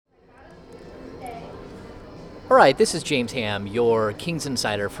All right, this is James Ham, your Kings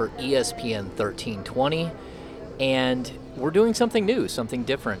Insider for ESPN 1320, and we're doing something new, something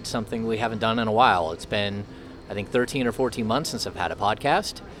different, something we haven't done in a while. It's been, I think, 13 or 14 months since I've had a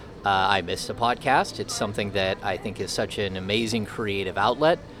podcast. I missed a podcast. It's something that I think is such an amazing creative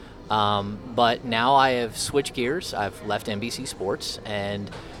outlet, but now I have switched gears. I've left NBC Sports and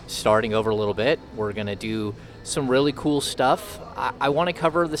starting over a little bit. We're going to do some really cool stuff. I want to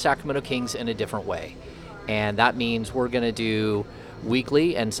cover the Sacramento Kings in a different way. And that means we're going to do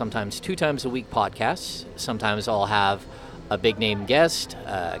weekly and sometimes 2 times a week podcasts. Sometimes I'll have a big name guest,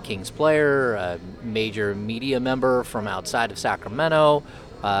 a Kings player, a major media member from outside of Sacramento.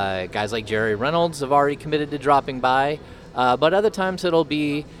 Guys like Jerry Reynolds have already committed to dropping by. But other times it'll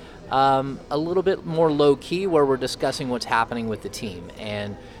be a little bit more low-key where we're discussing what's happening with the team.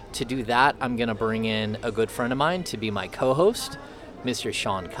 And to do that, I'm going to bring in a good friend of mine to be my co-host, Mr.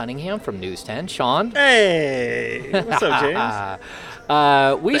 Sean Cunningham from News 10. Sean. Hey, what's up,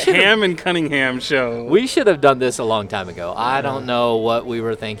 James? The Ham and Cunningham show. We should have done this a long time ago. I don't know what we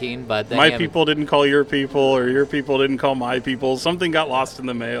were thinking, but my people didn't call your people, or your people didn't call my people. Something got lost in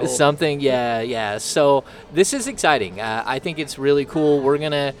the mail. Yeah. So this is exciting. I think it's really cool. We're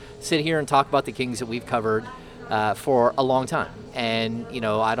gonna sit here and talk about the Kings that we've covered for a long time. And,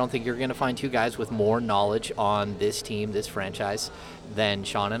 I don't think you're going to find 2 guys with more knowledge on this team, this franchise, than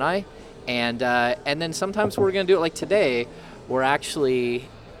Sean and I. And then sometimes we're going to do it like today. We're actually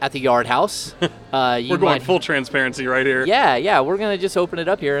at the Yard House. We're going full transparency right here. Yeah. We're going to just open it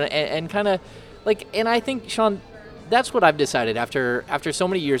up here and kind of and I think, Sean, that's what I've decided after so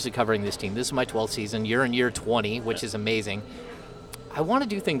many years of covering this team. This is my 12th season. You're in year 20, which is amazing. I want to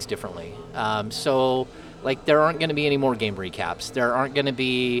do things differently. There aren't going to be any more game recaps. There aren't going to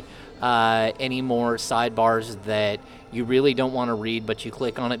be any more sidebars that you really don't want to read, but you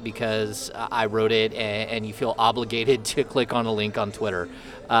click on it because I wrote it and you feel obligated to click on a link on Twitter.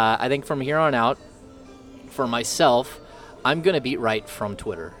 I think from here on out, for myself, I'm going to beat right from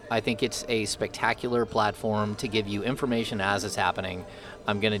Twitter. I think it's a spectacular platform to give you information as it's happening.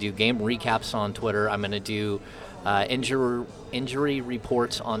 I'm going to do game recaps on Twitter. I'm going to do injury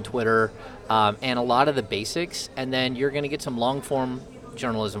reports on Twitter, and a lot of the basics. And then you're going to get some long-form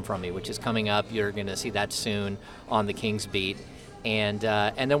journalism from me, which is coming up. You're going to see that soon on the Kings Beat. And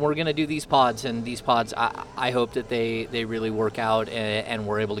then we're going to do these pods. And these pods, I hope that they really work out and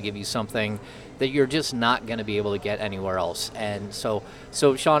we're able to give you something that you're just not going to be able to get anywhere else. And so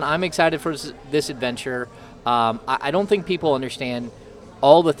Sean, I'm excited for this adventure. I don't think people understand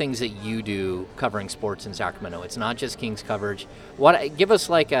all the things that you do covering sports in Sacramento. It's not just Kings coverage. Give us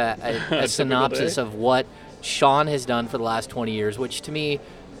a synopsis of what Sean has done for the last 20 years, which to me,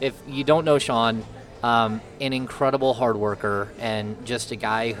 if you don't know Sean, an incredible hard worker and just a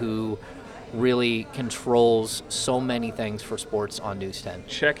guy who really controls so many things for sports on News 10.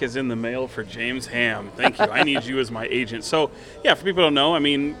 Check is in the mail for James Ham. Thank you. I need you as my agent. So, yeah, for people who don't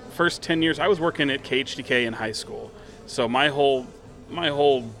know, first 10 years, I was working at KHTK in high school. So my whole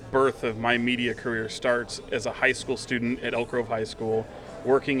birth of my media career starts as a high school student at Elk Grove High School,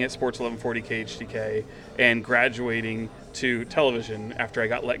 working at Sports 1140 KHTK, and graduating to television after I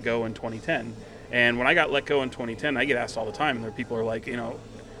got let go in 2010. And when I got let go in 2010, I get asked all the time, and there are people are like,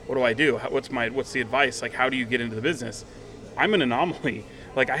 what do I do? What's the advice? How do you get into the business? I'm an anomaly.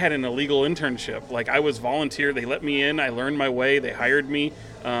 I had an illegal internship. I was volunteer. They let me in. I learned my way. They hired me.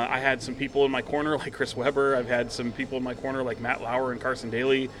 I had some people in my corner like Chris Webber. I've had some people in my corner like Matt Lauer and Carson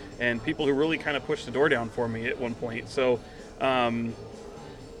Daly, and people who really kind of pushed the door down for me at one point. So I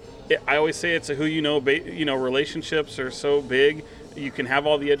always say it's a who you know. Relationships are so big. You can have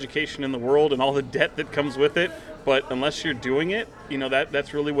all the education in the world and all the debt that comes with it, but unless you're doing it,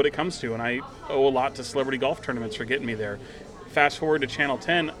 that's really what it comes to. And I owe a lot to celebrity golf tournaments for getting me there. Fast forward to Channel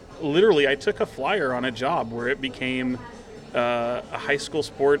 10, literally I took a flyer on a job where it became a high school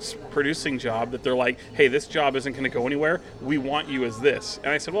sports producing job that they're like, hey, this job isn't going to go anywhere. We want you as this.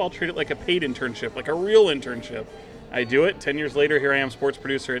 And I said, well, I'll treat it like a paid internship, like a real internship. I do it. 10 years later, here I am, sports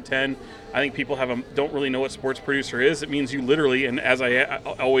producer at 10. I think people don't really know what sports producer is. It means you literally, and as I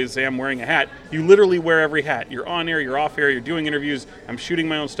always am wearing a hat, you literally wear every hat. You're on air, you're off air, you're doing interviews. I'm shooting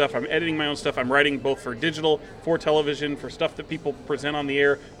my own stuff. I'm editing my own stuff. I'm writing both for digital, for television, for stuff that people present on the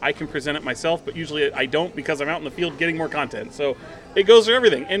air. I can present it myself, but usually I don't because I'm out in the field getting more content. So it goes through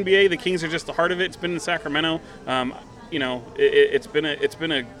everything. NBA, the Kings are just the heart of it. It's been in Sacramento. It's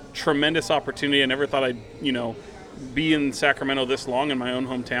been a tremendous opportunity. I never thought I'd, be in Sacramento this long in my own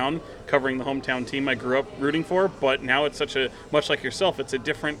hometown, covering the hometown team I grew up rooting for, but now it's much like yourself, it's a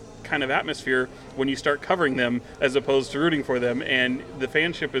different kind of atmosphere when you start covering them as opposed to rooting for them, and the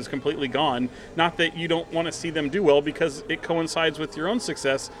fanship is completely gone. Not that you don't want to see them do well, because it coincides with your own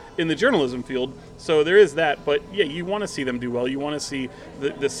success in the journalism field, so there is that, but yeah, you want to see them do well. You want to see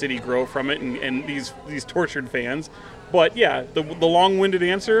the city grow from it, and these tortured fans. But yeah, the long-winded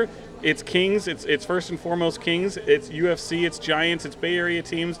answer, it's Kings. It's first and foremost Kings. It's UFC. It's Giants. It's Bay Area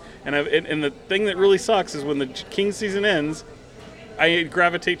teams. And the thing that really sucks is when the Kings season ends, I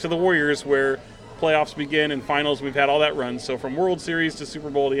gravitate to the Warriors, where playoffs begin and finals. We've had all that run. So from World Series to Super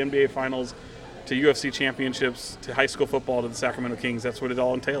Bowl to NBA Finals to UFC championships to high school football to the Sacramento Kings, that's what it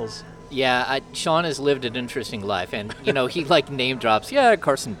all entails. Yeah, Sean has lived an interesting life, and he name drops. Yeah,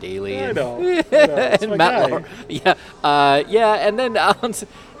 Carson Daly. I know. It's and my Matt guy. Lauer. Yeah, and then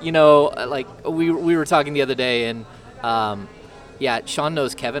we were talking the other day, and Sean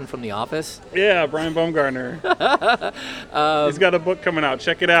knows Kevin from The Office. Yeah, Brian Baumgartner. He's got a book coming out.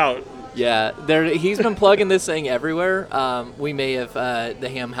 Check it out. Yeah, he's been plugging this thing everywhere. We may have the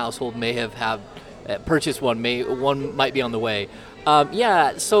Ham household may have purchased one. One might be on the way.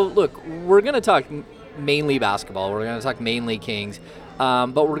 So look, we're going to talk mainly basketball. We're going to talk mainly Kings,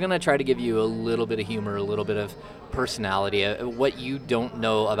 but we're going to try to give you a little bit of humor, a little bit of personality, what you don't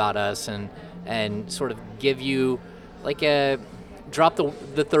know about us, and sort of give you drop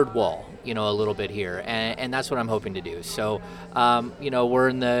the third wall, a little bit here, and that's what I'm hoping to do. So, we're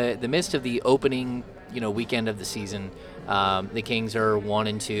in the midst of the opening, weekend of the season. The Kings are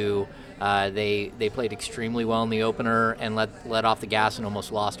 1-2. They played extremely well in the opener and let off the gas and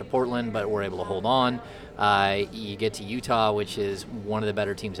almost lost to Portland, but were able to hold on. You get to Utah, which is one of the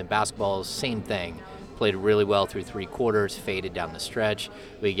better teams in basketball. Same thing. Played really well through 3 quarters, faded down the stretch.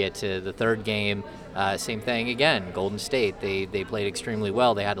 We get to the third game, same thing again. Golden State, they played extremely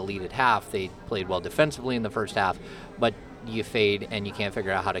well. They had a lead at half. They played well defensively in the first half, but you fade and you can't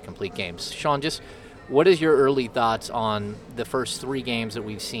figure out how to complete games. Sean, just what is your early thoughts on the first 3 games that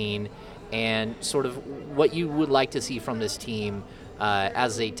we've seen, and sort of what you would like to see from this team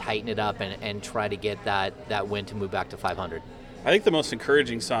as they tighten it up and try to get that win to move back to 500? I think the most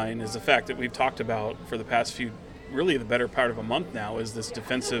encouraging sign is the fact that we've talked about for the past really the better part of a month now, is this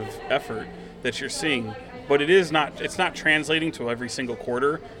defensive effort that you're seeing. But it's not translating to every single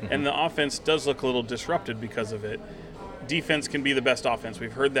quarter, and the offense does look a little disrupted because of it. Defense can be the best offense.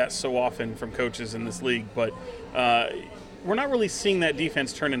 We've heard that so often from coaches in this league, but we're not really seeing that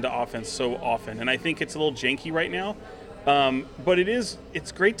defense turn into offense so often, and I think it's a little janky right now. But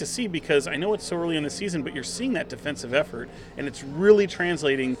it's great to see, because I know it's so early in the season, but you're seeing that defensive effort, and it's really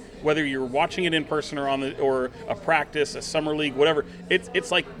translating, whether you're watching it in person or a practice, a summer league, whatever.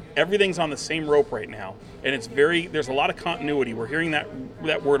 It's like everything's on the same rope right now, and there's a lot of continuity. We're hearing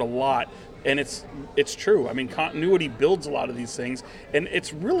that word a lot, and it's true. I mean, continuity builds a lot of these things, and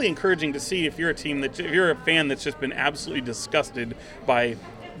it's really encouraging to see if you're a fan that's just been absolutely disgusted by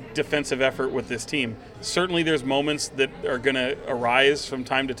defensive effort with this team. Certainly there's moments that are going to arise from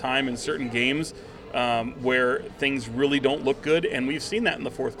time to time in certain games where things really don't look good, and we've seen that in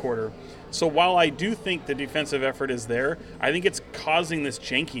the fourth quarter. So while I do think the defensive effort is there, I think it's causing this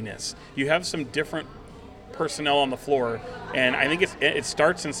jankiness. You have some different personnel on the floor, and I think it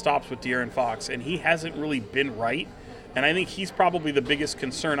starts and stops with De'Aaron Fox, and he hasn't really been right. And I think he's probably the biggest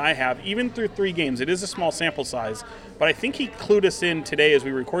concern I have, even through 3 games. It is a small sample size, but I think he clued us in today as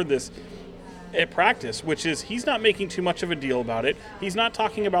we record this at practice, which is he's not making too much of a deal about it. He's not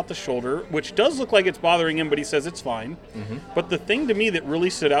talking about the shoulder, which does look like it's bothering him, but he says it's fine. Mm-hmm. But the thing to me that really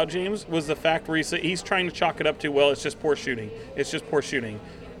stood out, James, was the fact where he's trying to chalk it up to, well, it's just poor shooting. It's just poor shooting.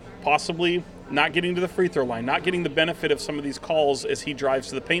 Possibly not getting to the free throw line, not getting the benefit of some of these calls as he drives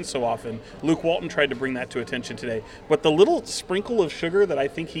to the paint so often. Luke Walton tried to bring that to attention today. But the little sprinkle of sugar that I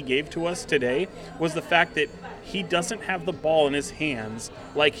think he gave to us today was the fact that he doesn't have the ball in his hands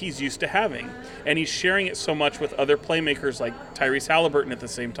like he's used to having. And he's sharing it so much with other playmakers like Tyrese Halliburton at the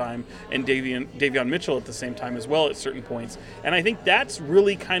same time and Davion Mitchell at the same time as well at certain points. And I think that's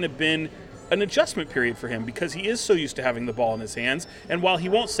really kind of been an adjustment period for him, because he is so used to having the ball in his hands. And while he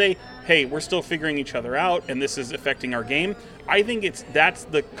won't say, hey, we're still figuring each other out and this is affecting our game, I think that's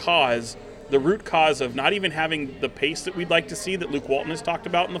the root cause of not even having the pace that we'd like to see that Luke Walton has talked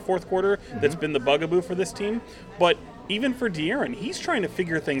about in the fourth quarter. Mm-hmm. That's been the bugaboo for this team. But even for De'Aaron, he's trying to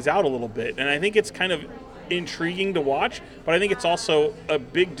figure things out a little bit. And I think it's kind of intriguing to watch, but I think it's also a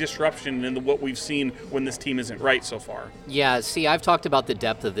big disruption in what we've seen when this team isn't right so far. Yeah, see, I've talked about the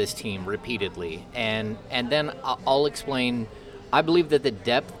depth of this team repeatedly, and then I'll explain. I believe that the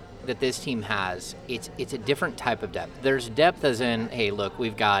depth that this team has, it's a different type of depth. There's depth as in, hey, look,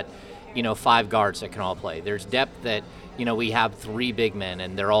 we've got 5 guards that can all play. There's depth that, we have 3 big men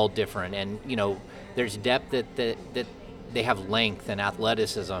and they're all different. And, there's depth that they have length and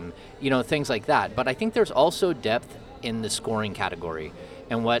athleticism, things like that. But I think there's also depth in the scoring category.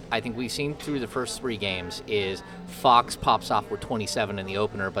 And what I think we've seen through the first 3 games is Fox pops off with 27 in the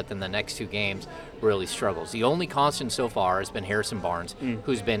opener, but then the next 2 games really struggles. The only constant so far has been Harrison Barnes,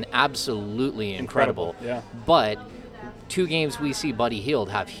 who's been absolutely incredible. Yeah. But 2 games we see Buddy Hield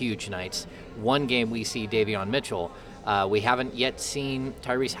have huge nights. 1 game we see Davion Mitchell. We haven't yet seen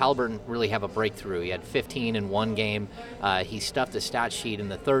Tyrese Halliburton really have a breakthrough. He had 15 in 1 game. He stuffed the stat sheet in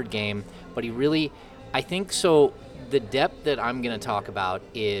the 3rd game, but I think so. The depth that I'm going to talk about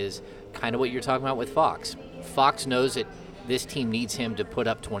is kind of what you're talking about with Fox. Fox knows that this team needs him to put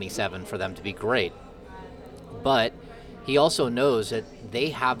up 27 for them to be great. But he also knows that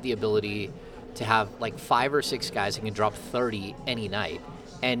they have the ability to have like 5 or 6 guys that can drop 30 any night.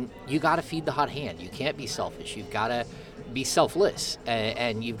 And you got to feed the hot hand. You can't be selfish. You've got to be selfless,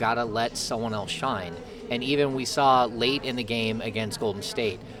 and you've got to let someone else shine. And even we saw late in the game against Golden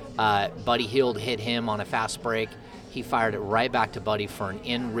State, Buddy Hield hit him on a fast break. He fired it right back to Buddy for an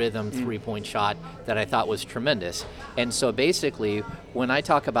in-rhythm 3-point shot that I thought was tremendous. And so basically, when I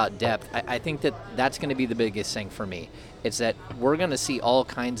talk about depth, I think that that's going to be the biggest thing for me. It's that we're going to see all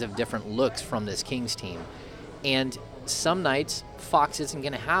kinds of different looks from this Kings team. And some nights, Fox isn't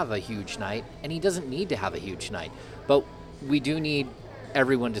going to have a huge night, and he doesn't need to have a huge night. But we do need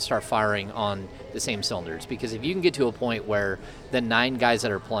everyone to start firing on the same cylinders, because if you can get to a point where the 9 guys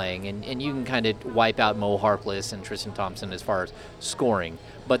that are playing, and you can kind of wipe out Mo Harkless and Tristan Thompson as far as scoring,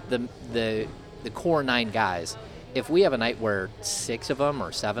 but the core 9 guys, if we have a night where 6 of them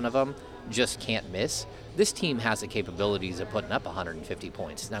or 7 of them just can't miss, this team has the capabilities of putting up 150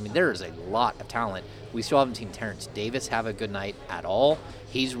 points. I mean, there is a lot of talent. We still haven't seen Terrence Davis have a good night at all.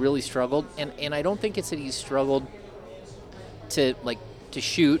 He's really struggled, and I don't think it's that he's struggled to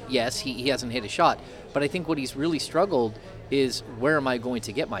shoot. Yes, he hasn't hit a shot, but I think what he's really struggled is, where am I going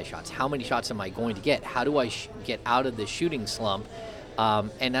to get my shots? How many shots am I going to get? How do I get out of the shooting slump?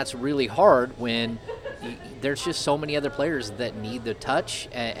 And that's really hard when there's just so many other players that need the touch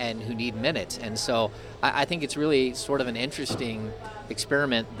and who need minutes. And so I think it's really sort of an interesting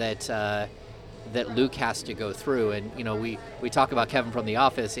experiment that Luke has to go through. And, we talk about Kevin from The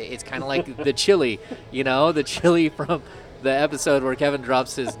Office. It's kind of like the chili, the chili from the episode where Kevin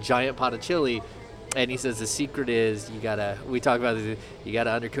drops his giant pot of chili, and he says the secret is you gotta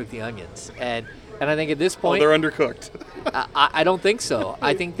undercook the onions. And I think at this point, they're undercooked. I don't think so.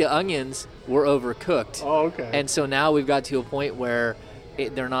 I think the onions were overcooked. Oh, okay. And so now we've got to a point where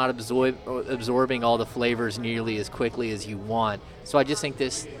they're not absorbing all the flavors nearly as quickly as you want. So I just think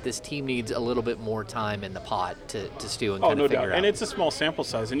this team needs a little bit more time in the pot to stew and kind of figure out. And it's a small sample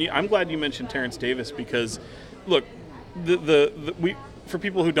size. And I'm glad you mentioned Terrence Davis, because, look, for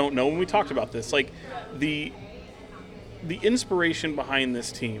people who don't know, when we talked about this, like the inspiration behind this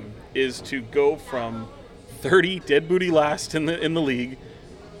team is to go from 30 dead booty last in the league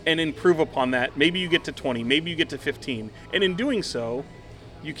and improve upon that. Maybe you get to 20, maybe you get to 15, and in doing so,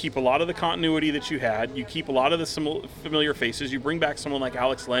 you keep a lot of the continuity that you had. You keep a lot of the familiar faces. You bring back someone like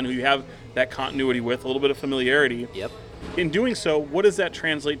Alex Len, who you have that continuity with, a little bit of familiarity. Yep. In doing so, what does that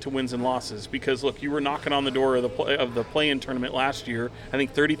translate to wins and losses? Because, look, you were knocking on the door of the play-in tournament last year. I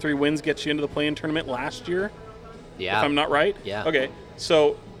think 33 wins gets you into the play-in tournament last year. Yeah. If I'm not right. Yeah. Okay.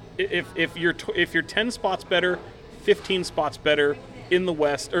 So if you're 10 spots better, 15 spots better in the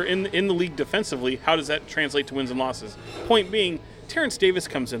West or in the league defensively, how does that translate to wins and losses? Point being, Terrence Davis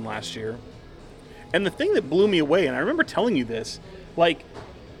comes in last year, and the thing that blew me away, and I remember telling you this, like,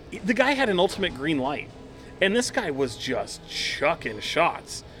 the guy had an ultimate green light. And this guy was just chucking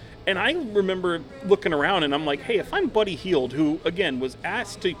shots. And I remember looking around, and I'm like, hey, if I'm Buddy Hield, who, again, was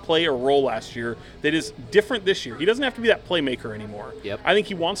asked to play a role last year that is different this year. He doesn't have to be that playmaker anymore. Yep. I think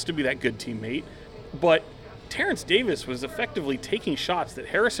he wants to be that good teammate. But Terrence Davis was effectively taking shots that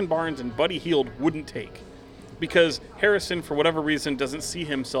Harrison Barnes and Buddy Hield wouldn't take, because Harrison, for whatever reason, doesn't see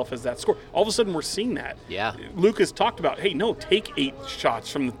himself as that scorer. All of a sudden, we're seeing that. Yeah. Luke has talked about, hey, no, take 8 shots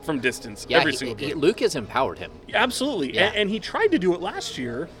from distance every single game. Luke has empowered him. Absolutely. Yeah. And he tried to do it last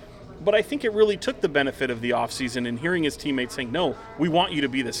year, but I think it really took the benefit of the offseason and hearing his teammates saying, no, we want you to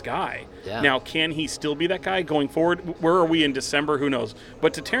be this guy. Yeah. Now, can he still be that guy going forward? Where are we in December? Who knows?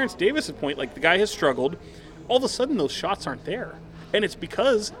 But to Terrence Davis' point, like, the guy has struggled. All of a sudden, those shots aren't there. And it's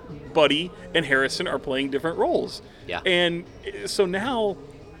because Buddy and Harrison are playing different roles. Yeah. And so now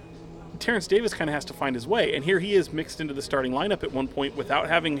Terrence Davis kind of has to find his way. And here he is mixed into the starting lineup at one point without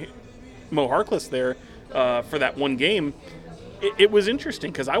having Mo Harkless there for that one game. it was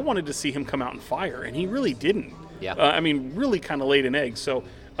interesting because I wanted to see him come out and fire, and he really didn't. Yeah. Really kind of laid an egg. So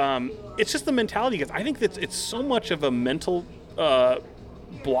it's just the mentality, because I think that it's so much of a mental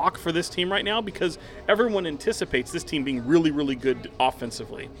block for this team right now, because everyone anticipates this team being really, really good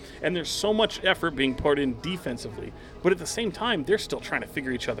offensively. And there's so much effort being put in defensively. But at the same time, they're still trying to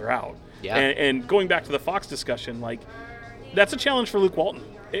figure each other out. Yeah. And going back to the Fox discussion, like, that's a challenge for Luke Walton.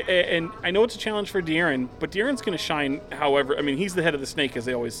 And I know it's a challenge for De'Aaron, but De'Aaron's going to shine however. I mean, he's the head of the snake, as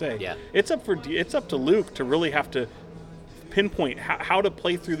they always say. Yeah. It's up to Luke to really have to pinpoint how to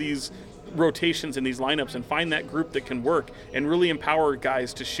play through these rotations in these lineups and find that group that can work and really empower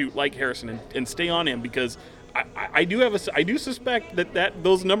guys to shoot like Harrison and stay on him, because I do suspect that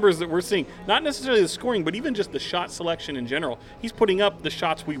those numbers that we're seeing, not necessarily the scoring, but even just the shot selection in general, he's putting up the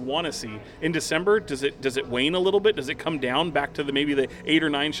shots we want to see. In December, does it wane a little bit? Does it come down back to maybe the 8 or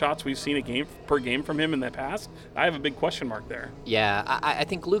 9 shots we've seen per game from him in the past? I have a big question mark there. Yeah, I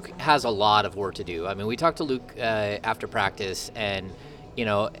think Luke has a lot of work to do. I mean, we talked to Luke after practice, and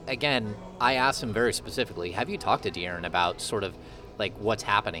again, I asked him very specifically, have you talked to De'Aaron about sort of like what's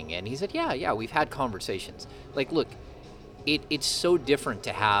happening? And he said, yeah, we've had conversations. Like, look, it's so different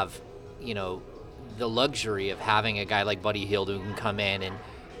to have, the luxury of having a guy like Buddy Hield who can come in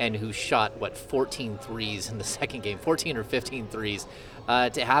and who shot, 14 threes in the second game, 14 or 15 threes,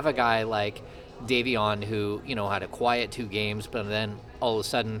 to have a guy like Davion who, had a quiet 2 games, but then all of a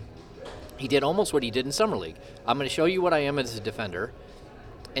sudden he did almost what he did in Summer League. I'm going to show you what I am as a defender,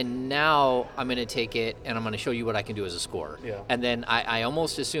 and now I'm going to take it and I'm going to show you what I can do as a scorer. Yeah. And then I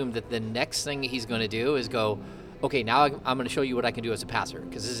almost assume that the next thing he's going to do is go, okay, now I'm going to show you what I can do as a passer,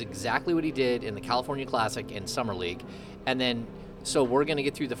 because this is exactly what he did in the California Classic and Summer League. And then, so we're going to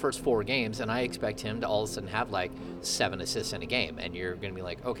get through the first 4 games, and I expect him to all of a sudden have like 7 assists in a game. And you're going to be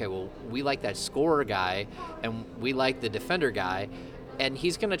like, okay, well, we like that scorer guy, and we like the defender guy. And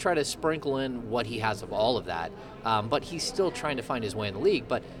he's going to try to sprinkle in what he has of all of that. But he's still trying to find his way in the league.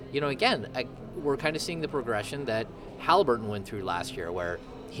 But, again, we're kind of seeing the progression that Halliburton went through last year, where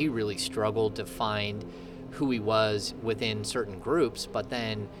he really struggled to find who he was within certain groups. But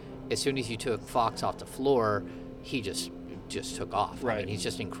then as soon as you took Fox off the floor, he just took off. Right. I mean, he's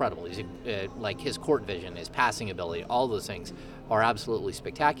just incredible. He's like, his court vision, his passing ability, all those things are absolutely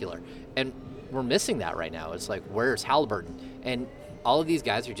spectacular. And we're missing that right now. It's like, where's Halliburton? And all of these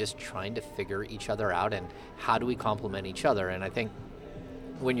guys are just trying to figure each other out and how do we complement each other. And I think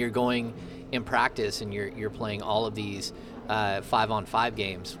when you're going in practice and you're playing all of these 5-on-5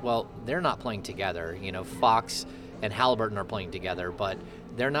 games, well, they're not playing together. Fox and Halliburton are playing together, but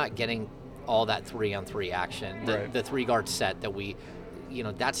they're not getting all that 3-on-3 action, Right. the 3-guard set that we,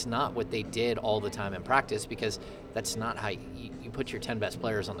 that's not what they did all the time in practice, because that's not how you put your 10 best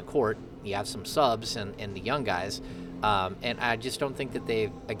players on the court. You have some subs and the young guys. And I just don't think that they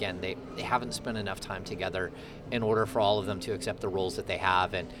haven't spent enough time together in order for all of them to accept the roles that they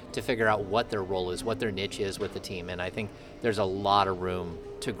have and to figure out what their role is, what their niche is with the team. And I think there's a lot of room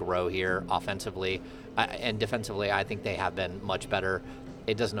to grow here offensively and defensively. I think they have been much better.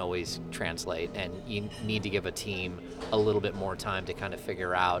 It doesn't always translate, and you need to give a team a little bit more time to kind of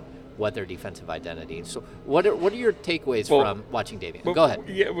figure out what their defensive identity is. So what are your takeaways from watching Davion? Go ahead.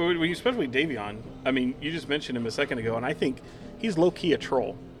 Yeah, especially Davion. I mean, you just mentioned him a second ago, and I think he's low-key a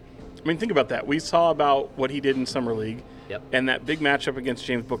troll. I mean, think about that. We saw about what he did in Summer League, Yep. and that big matchup against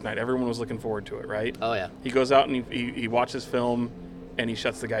James Bouknight. Everyone was looking forward to it, right? Oh, yeah. He goes out and he watches film, and he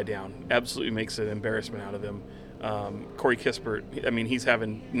shuts the guy down. Absolutely makes an embarrassment out of him. Corey Kispert, I mean, he's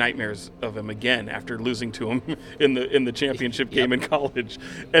having nightmares of him again after losing to him in the championship game in college.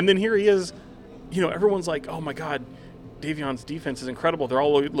 And then here he is, everyone's like, oh my God, Davion's defense is incredible. They're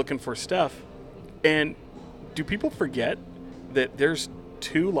all looking for Steph. And do people forget that there's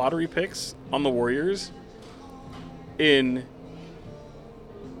 2 lottery picks on the Warriors in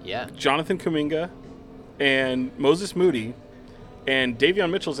Jonathan Kuminga and Moses Moody, and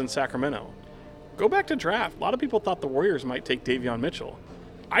Davion Mitchell's in Sacramento? Go back to draft. A lot of people thought the Warriors might take Davion Mitchell.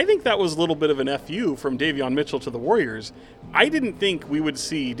 I think that was a little bit of an FU from Davion Mitchell to the Warriors. I didn't think we would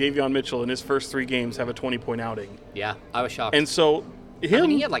see Davion Mitchell in his first 3 games have a 20-point outing. Yeah, I was shocked. And so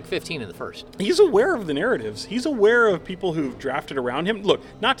he had like 15 in the first. He's aware of the narratives. He's aware of people who've drafted around him. Look,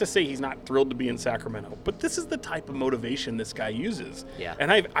 not to say he's not thrilled to be in Sacramento, but this is the type of motivation this guy uses. Yeah.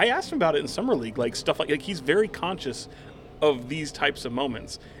 And I asked him about it in Summer League, like stuff like he's very conscious of these types of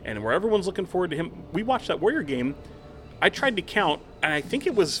moments, and where everyone's looking forward to him. We watched that Warrior game. I tried to count, and I think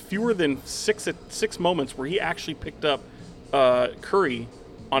it was fewer than six moments where he actually picked up Curry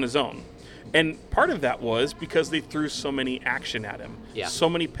on his own. And part of that was because they threw so many action at him, so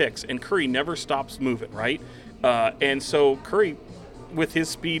many picks, and Curry never stops moving, right? And so Curry, with his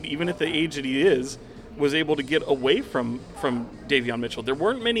speed, even at the age that he is, was able to get away from Davion Mitchell. There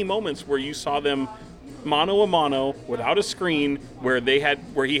weren't many moments where you saw them mano a mano without a screen where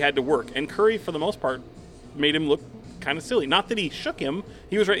he had to work. And Curry, for the most part, made him look kind of silly. Not that he shook him.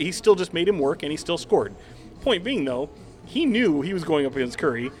 He was right. He still just made him work, and he still scored. Point being, though, he knew he was going up against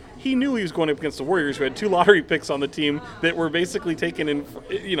Curry. He knew he was going up against the Warriors, who had 2 lottery picks on the team that were basically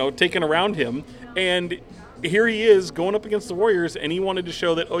taken around him. And here he is going up against the Warriors, and he wanted to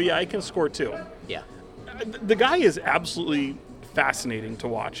show that, oh yeah, I can score too. Yeah. The guy is absolutely fascinating to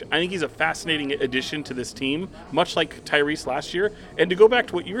watch. I think he's a fascinating addition to this team, much like Tyrese last year. And to go back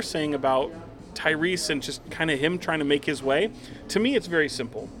to what you were saying about Tyrese and just kind of him trying to make his way, to me it's very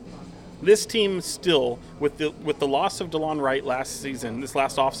simple. This team still, with the loss of DeLon Wright this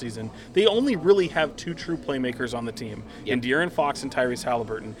last offseason, they only really have 2 true playmakers on the team, in De'Aaron Fox and Tyrese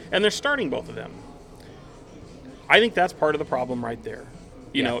Halliburton, and they're starting both of them. I think that's part of the problem right there.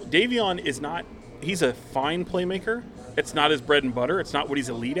 You know, Davion is not – he's a fine playmaker. It's not his bread and butter. It's not what he's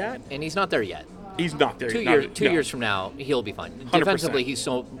elite at. And he's not there yet. He's not there. 2 years from now, he'll be fine. 100%. Defensively, he's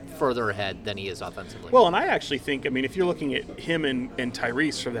so further ahead than he is offensively. Well, and I actually think, I mean, if you're looking at him and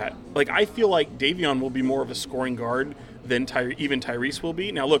Tyrese for that, like, I feel like Davion will be more of a scoring guard than even Tyrese will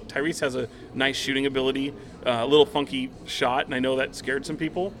be. Now, look, Tyrese has a nice shooting ability, a little funky shot, and I know that scared some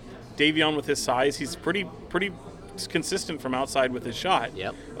people. Davion, with his size, he's pretty consistent from outside with his shot.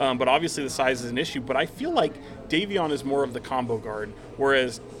 Yep. But obviously the size is an issue. But I feel like Davion is more of the combo guard,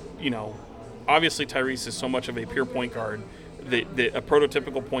 whereas, obviously Tyrese is so much of a pure point guard, that a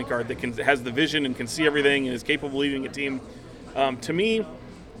prototypical point guard that has the vision and can see everything and is capable of leading a team. To me,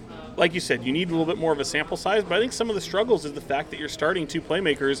 like you said, you need a little bit more of a sample size, but I think some of the struggles is the fact that you're starting 2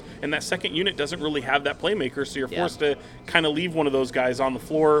 playmakers, and that second unit doesn't really have that playmaker, so you're forced to kind of leave one of those guys on the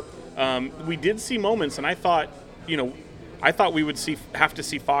floor. We did see moments, and I thought we would have to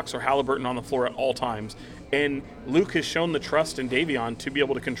see Fox or Halliburton on the floor at all times. And Luke has shown the trust in Davion to be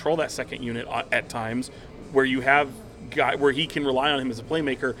able to control that second unit at times, where where he can rely on him as a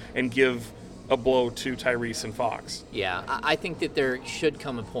playmaker and give a blow to Tyrese and Fox. Yeah, I think that there should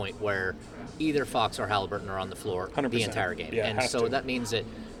come a point where either Fox or Halliburton are on the floor 100%. the entire game. Yeah, and so that means that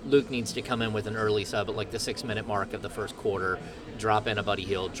Luke needs to come in with an early sub at like the 6-minute mark of the first quarter, drop in a Buddy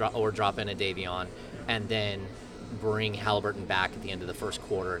Hield or drop in a Davion, and then bring Halliburton back at the end of the first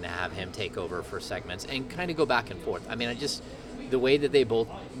quarter and have him take over for segments and kind of go back and forth. I mean, the way that they both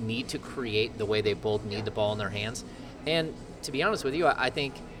need to create, the way they both need the ball in their hands. And to be honest with you, I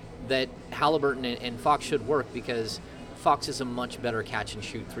think that Halliburton and Fox should work, because Fox is a much better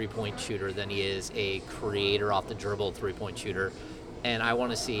catch-and-shoot three-point shooter than he is a creator off the dribble three-point shooter. And I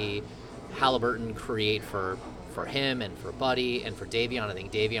want to see Halliburton create for him and for Buddy and for Davion. I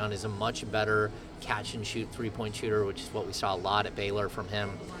think Davion is a much better catch-and-shoot three-point shooter, which is what we saw a lot at Baylor from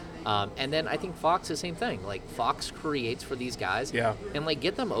him. And then I think Fox, the same thing. Like, Fox creates for these guys and, like,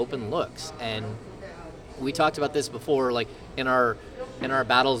 get them open looks. And we talked about this before, like, in our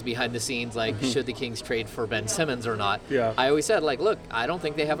battles behind the scenes, like, should the Kings trade for Ben Simmons or not? Yeah. I always said, like, look, I don't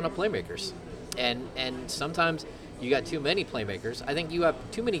think they have enough playmakers. And sometimes you got too many playmakers. I think you have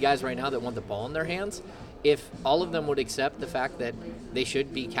too many guys right now that want the ball in their hands. If all of them would accept the fact that they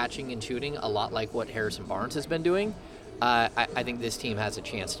should be catching and shooting a lot like what Harrison Barnes has been doing, I think this team has a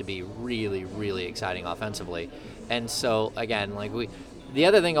chance to be really, really exciting offensively. And so, again, like the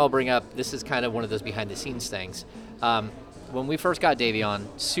other thing I'll bring up, this is kind of one of those behind-the-scenes things. When we first got Davion,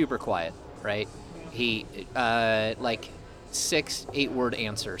 super quiet, right? He, 6-8 word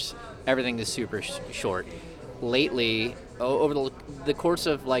answers. Everything is super short. Lately, over the course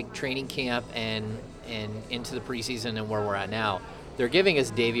of, like, training camp and into the preseason and where we're at now, they're giving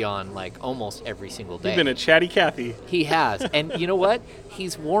us Davion, like, almost every single day. He's been a chatty Cathy. He has. And you know what?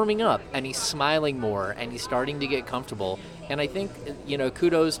 He's warming up, and he's smiling more, and he's starting to get comfortable. And I think,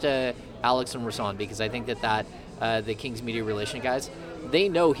 kudos to Alex and Rasan, because I think that the Kings media relation guys, they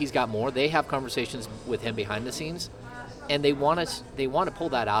know he's got more. They have conversations with him behind the scenes, and they want to pull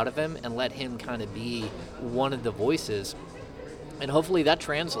that out of him and let him kind of be one of the voices. And hopefully that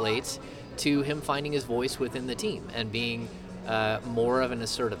translates to him finding his voice within the team and being more of an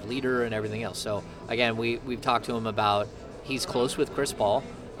assertive leader and everything else. So, again, we've talked to him about he's close with Chris Paul.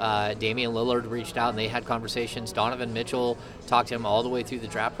 Damian Lillard reached out and they had conversations. Donovan Mitchell talked to him all the way through the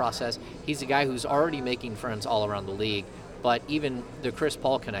draft process. He's a guy who's already making friends all around the league. But even the Chris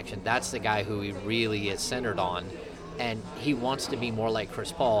Paul connection, that's the guy who he really is centered on. And he wants to be more like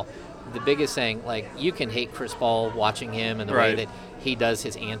Chris Paul. The biggest thing, like, you can hate Chris Paul watching him and the way that he does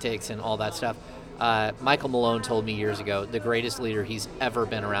his antics and all that stuff. Michael Malone told me years ago the greatest leader he's ever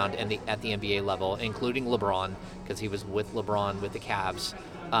been around at the NBA level, including LeBron, because he was with LeBron with the Cavs,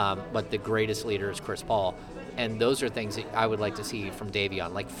 but the greatest leader is Chris Paul. And those are things that I would like to see from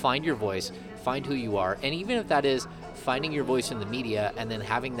Davion. Like, find your voice, find who you are, and even if that is finding your voice in the media and then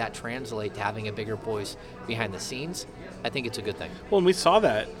having that translate to having a bigger voice behind the scenes, I think it's a good thing. Well, and we saw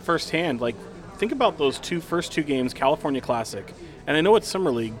that firsthand. Like, think about those first two games, California Classic, and I know it's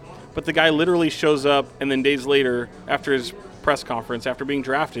Summer League, but the guy literally shows up, and then days later, after his press conference, after being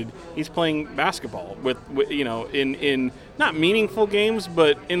drafted, he's playing basketball with in not meaningful games,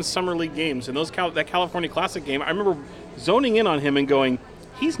 but in Summer League games. And that California Classic game, I remember zoning in on him and going,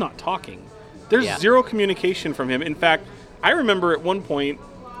 he's not talking. There's zero communication from him. In fact, I remember at one point,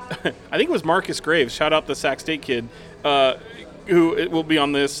 I think it was Marcus Graves, shout out the Sac State kid, who will be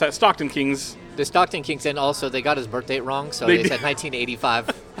on the Stockton Kings. The Stockton Kings, and also they got his birth date wrong, so they said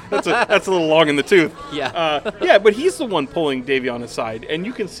 1985. That's a little long in the tooth. Yeah. But he's the one pulling Davion aside, and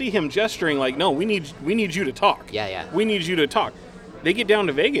you can see him gesturing like, no, we need you to talk. Yeah. We need you to talk. They get down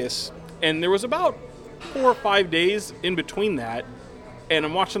to Vegas, and there was about 4 or 5 days in between that, and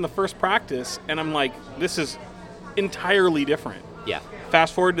I'm watching the first practice, and I'm like, this is entirely different. Yeah.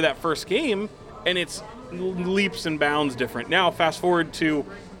 Fast forward to that first game, and it's leaps and bounds different. Now, fast forward to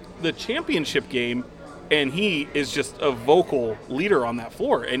the championship game, and he is just a vocal leader on that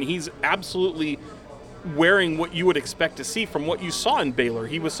floor, and he's absolutely wearing what you would expect to see from what you saw in Baylor.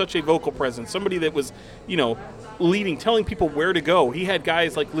 He was such a vocal presence, somebody that was, leading, telling people where to go. He had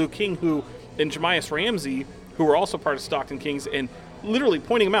guys like Lou King and Jamias Ramsey, who were also part of Stockton Kings, and literally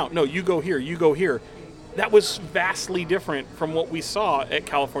pointing them out. No, you go here, you go here. That was vastly different from what we saw at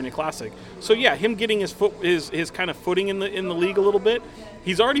California Classic. So yeah, him getting his kind of footing in the league a little bit.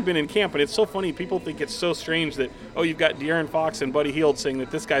 He's already been in camp, and it's so funny. People think it's so strange that, you've got De'Aaron Fox and Buddy Hield saying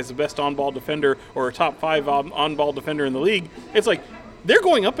that this guy's the best on-ball defender or a top 5 on-ball defender in the league. It's like they're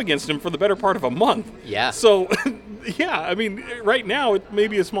going up against him for the better part of a month. Yeah. So, yeah, I mean, right now it may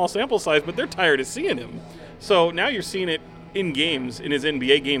be a small sample size, but they're tired of seeing him. So now you're seeing it in games, in his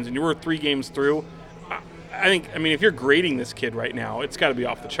NBA games, and you were 3 games through. I mean, if you're grading this kid right now, it's got to be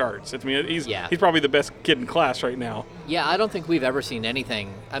off the charts. He's probably the best kid in class right now. Yeah, I don't think we've ever seen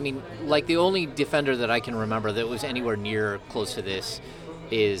anything. I mean, like, the only defender that I can remember that was anywhere near close to this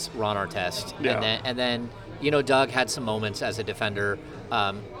is Ron Artest. Yeah. And then Doug had some moments as a defender,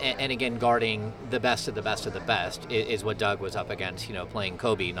 and again, guarding the best of the best of the best is what Doug was up against, playing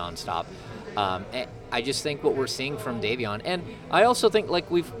Kobe nonstop. I just think what we're seeing from Davion, and I also think, like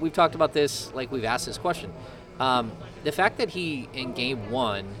we've talked about this, like we've asked this question, the fact that he in game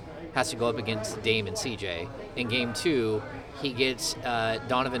 1 has to go up against Dame and CJ, in game 2 he gets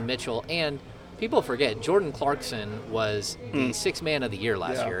Donovan Mitchell, and people forget Jordan Clarkson was the 6th man of the year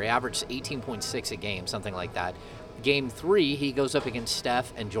last year. He averaged 18.6 a game, something like that. Game 3, he goes up against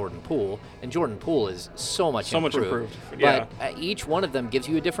Steph and Jordan Poole, and Jordan Poole is so much improved. Yeah. But each one of them gives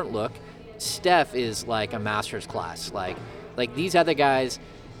you a different look. Steph is like a master's class. Like these other guys,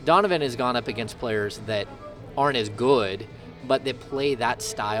 Donovan has gone up against players that aren't as good, but that play that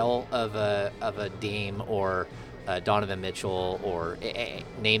style of a Dame or Donovan Mitchell, or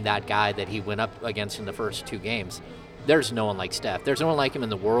name that guy that he went up against in the first 2 games. There's no one like Steph. There's no one like him in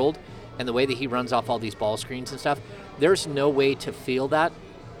the world, and the way that he runs off all these ball screens and stuff, there's no way to feel that.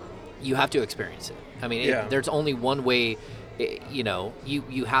 You have to experience it. I mean, there's only one way.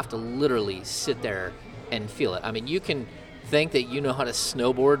 You have to literally sit there and feel it. I mean, you can think that you know how to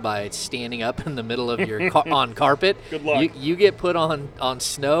snowboard by standing up in the middle of your on carpet. Good luck. You get put on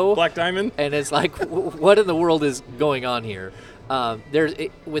snow. Black Diamond. And it's like, what in the world is going on here?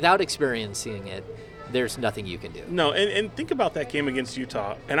 Without experiencing it, there's nothing you can do. No, and think about that game against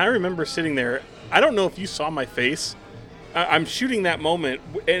Utah. And I remember sitting there. I don't know if you saw my face. I'm shooting that moment,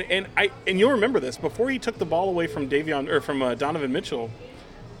 and you'll remember this. Before he took the ball away from Donovan Mitchell,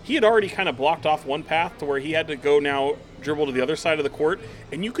 he had already kind of blocked off one path to where he had to go now dribble to the other side of the court,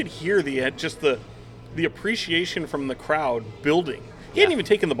 and you could hear the appreciation from the crowd building. He hadn't even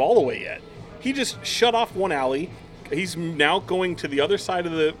taken the ball away yet. He just shut off one alley. He's now going to the other side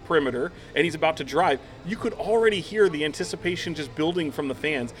of the perimeter, and he's about to drive. You could already hear the anticipation just building from the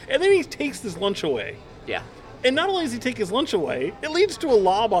fans, and then he takes his lunch away. Yeah. And not only does he take his lunch away, it leads to a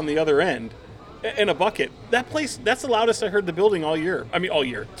lob on the other end and a bucket. That's the loudest I heard the building all year. I mean, all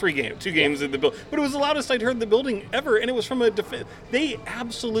year. 2 games in the building. But it was the loudest I'd heard the building ever, and it was from they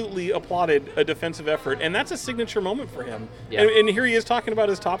absolutely applauded a defensive effort, and that's a signature moment for him. Yeah. And here he is talking about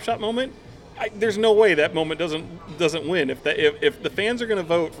his Top Shot moment. There's no way that moment doesn't win. If the fans are going to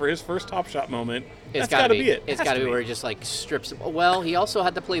vote for his first Top Shot moment, that's got to be it. It's got to be where he just like strips. Well, he also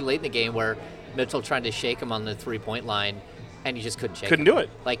had to play late in the game where Mitchell trying to shake him on the 3-point line, and he just couldn't shake Couldn't him. do it.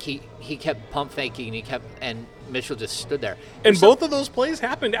 Like, he kept pump faking, and Mitchell just stood there. And both of those plays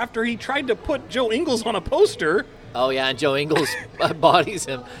happened after he tried to put Joe Ingles on a poster. Oh, yeah, and Joe Ingles bodies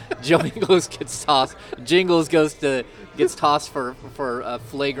him. Joe Ingles gets tossed. Jingles gets tossed for a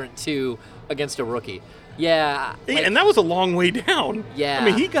flagrant 2 against a rookie. Yeah. And that was a long way down. Yeah. I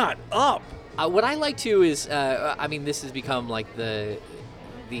mean, he got up. What I like, too, is, this has become like the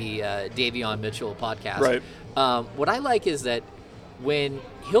Davion Mitchell podcast. Right. What I like is that when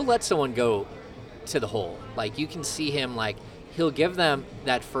he'll let someone go to the hole, like, you can see him, like, he'll give them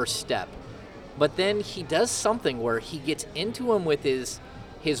that first step. But then he does something where he gets into him with his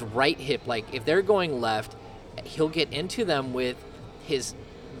right hip. Like, if they're going left, he'll get into them with his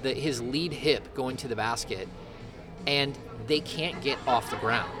lead hip going to the basket, and they can't get off the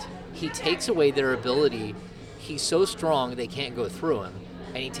ground. He takes away their ability. He's so strong they can't go through him,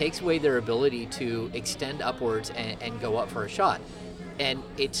 and he takes away their ability to extend upwards and go up for a shot. And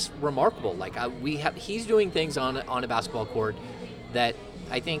it's remarkable. Like, he's doing things on a basketball court that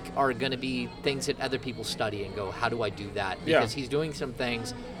I think are going to be things that other people study and go, how do I do that? Because he's doing some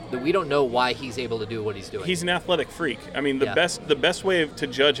things that we don't know why he's able to do what he's doing. He's an athletic freak. I mean, the best way to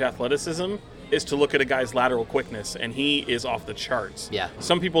judge athleticism is to look at a guy's lateral quickness, and he is off the charts. Yeah.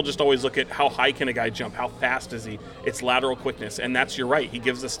 Some people just always look at how high can a guy jump, how fast is he? It's lateral quickness, and you're right. He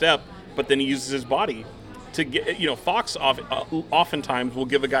gives a step, but then he uses his body to get. Fox oftentimes will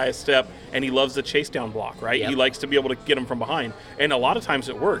give a guy a step, and he loves the chase down block, right? Yep. He likes to be able to get him from behind, and a lot of times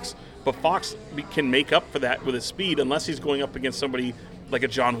it works. But Fox can make up for that with his speed, unless he's going up against somebody like a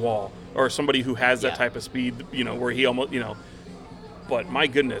John Wall or somebody who has that type of speed, where he almost, But my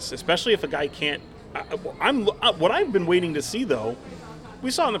goodness, especially if a guy can't. What I've been waiting to see, though, we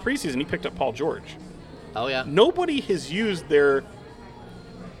saw in the preseason he picked up Paul George. Oh yeah. Nobody has used their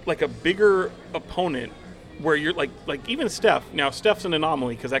a bigger opponent where you're like even Steph. Now Steph's an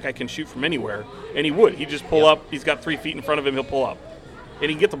anomaly because that guy can shoot from anywhere, and he would. He'd just pull up. He's got 3 feet in front of him. He'll pull up, and he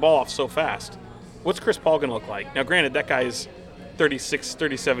can get the ball off so fast. What's Chris Paul going to look like? Now, granted, that guy is 36,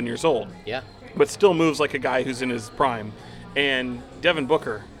 37 years old. Yeah. But still moves like a guy who's in his prime. And Devin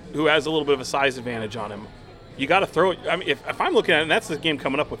Booker, who has a little bit of a size advantage on him, you got to throw it. I mean, if I'm looking at it, and that's the game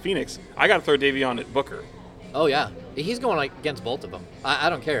coming up with Phoenix, I got to throw Davion at Booker. Oh, yeah. He's going against both of them. I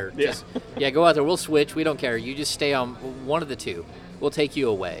don't care. Yeah. Just, go out there. We'll switch. We don't care. You just stay on one of the two. We'll take you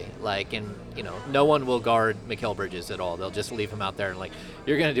away. No one will guard Mikal Bridges at all. They'll just leave him out there and,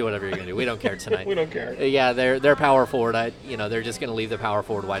 you're going to do whatever you're going to do. We don't care tonight. We don't care. Yeah, they're power forward. They're just going to leave the power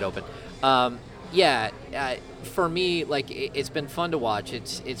forward wide open. For me, it's been fun to watch.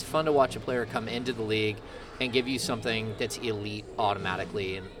 It's fun to watch a player come into the league and give you something that's elite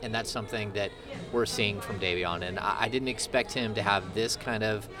automatically, and that's something that we're seeing from Davion. And I didn't expect him to have this kind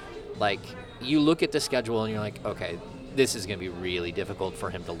of, you look at the schedule and you're like, okay, this is going to be really difficult for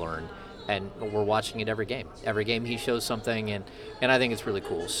him to learn. And we're watching it every game. Every game he shows something, and I think it's really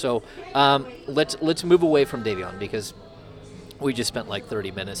cool. So let's move away from Davion because we just spent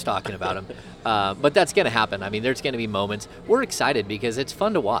 30 minutes talking about him. But that's going to happen. I mean, there's going to be moments. We're excited because it's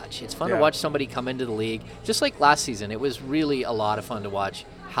fun to watch. It's fun to watch somebody come into the league. Just like last season, it was really a lot of fun to watch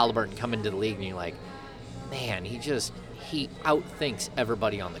Halliburton come into the league, and you're like, man, he outthinks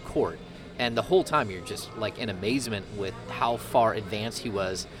everybody on the court. And the whole time you're just in amazement with how far advanced he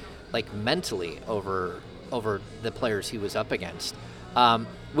was, mentally over the players he was up against.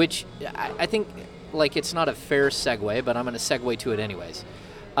 Which I think, it's not a fair segue, but I'm going to segue to it anyways.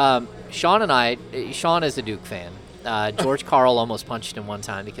 Sean is a Duke fan. George Karl almost punched him one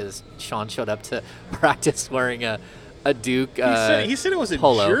time because Sean showed up to practice wearing a Duke he said it was a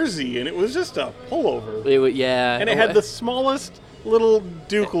polo. Jersey, and it was just a pullover. And it had the smallest little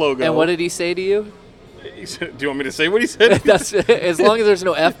Duke logo. And what did he say to you? He said, do you want me to say what he said? That's as long as there's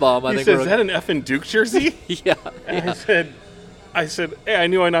no F-bomb, I think said, is that an effing Duke jersey? Yeah. And I said, hey, I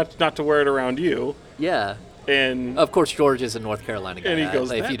knew not to wear it around you. Yeah. And of course, George is a North Carolina guy. And he goes,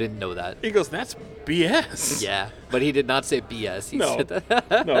 if you didn't know that. He goes, that's BS. Yeah, but he did not say BS. He said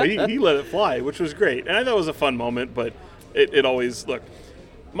that. No, he let it fly, which was great. And I thought it was a fun moment, but it always, look,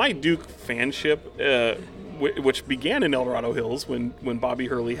 my Duke fanship, which began in El Dorado Hills when Bobby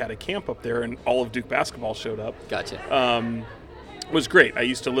Hurley had a camp up there and all of Duke basketball showed up. Gotcha. Was great. I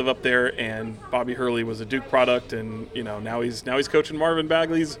used to live up there, and Bobby Hurley was a Duke product, and now he's coaching Marvin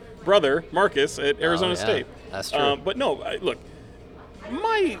Bagley's brother Marcus at Arizona State. That's true. But no, look,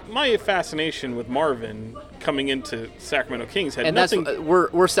 my fascination with Marvin coming into Sacramento Kings had nothing. That's we're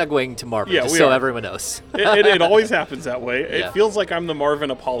segueing to Marvin, Yeah, just we so are. everyone knows. it always happens that way. Yeah. It feels like I'm the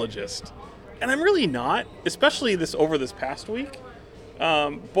Marvin apologist, and I'm really not, especially over this past week.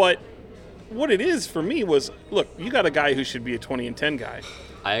 But what it is for me was, look, you got a guy who should be a 20-10 guy.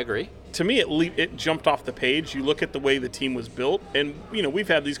 I agree. To me, it jumped off the page. You look at the way the team was built, and we've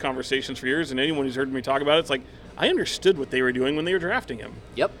had these conversations for years. And anyone who's heard me talk about it, it's like I understood what they were doing when they were drafting him.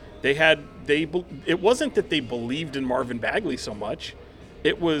 Yep. It wasn't that they believed in Marvin Bagley so much.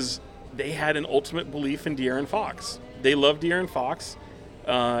 It was they had an ultimate belief in De'Aaron Fox. They loved De'Aaron Fox,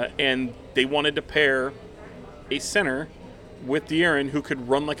 and they wanted to pair a center with De'Aaron who could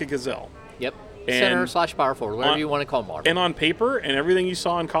run like a gazelle. Yep. Center / power forward, whatever you want to call Marvin. And on paper and everything you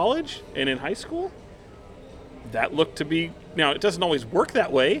saw in college and in high school, that looked to be. Now, it doesn't always work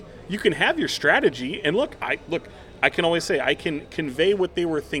that way. You can have your strategy, and I can always say I can convey what they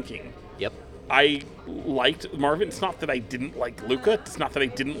were thinking. Yep. I liked Marvin. It's not that I didn't like Luka. It's not that I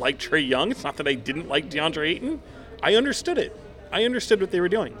didn't like Trae Young. It's not that I didn't like DeAndre Ayton. I understood it. I understood what they were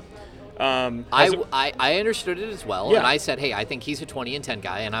doing. I understood it as well, Yeah. and I said, hey, I think he's a 20-10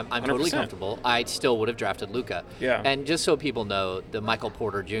 guy, and I'm totally 100%. comfortable. I still would have drafted Luka. Yeah. And just so people know, the Michael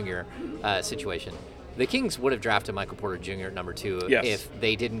Porter Jr. Situation, the Kings would have drafted Michael Porter Jr. at number 2 Yes. if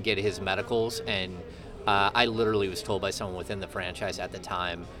they didn't get his medicals, and I literally was told by someone within the franchise at the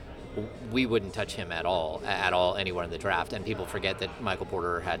time, we wouldn't touch him at all anywhere in the draft. And people forget that Michael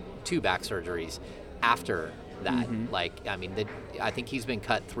Porter had 2 back surgeries after that. Mm-hmm. I think he's been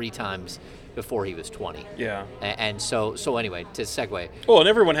cut 3 times before he was 20. Yeah. And so anyway, to segue. Well, and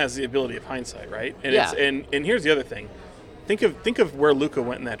everyone has the ability of hindsight, right? And Yeah. and here's the other thing. Think of where Luka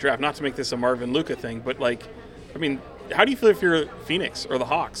went in that draft. Not to make this a Marvin Luka thing, but how do you feel if you're Phoenix or the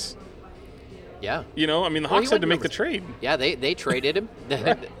Hawks? Yeah. The Hawks had to make the trade. Yeah, they traded him.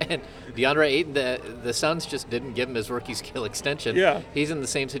 And DeAndre Ayton, the Suns just didn't give him his rookie skill extension. Yeah. He's in the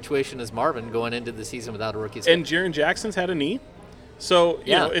same situation as Marvin going into the season without a rookie skill. And Jaren Jackson's had a knee. So,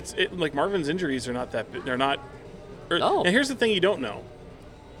 Yeah. it's like Marvin's injuries are not that big. They're not. No. And here's the thing you don't know.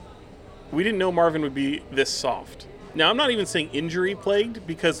 We didn't know Marvin would be this soft. Now, I'm not even saying injury plagued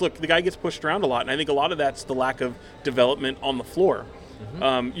because, look, the guy gets pushed around a lot. And I think a lot of that's the lack of development on the floor.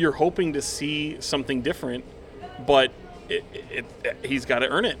 Mm-hmm. You're hoping to see something different, but he's got to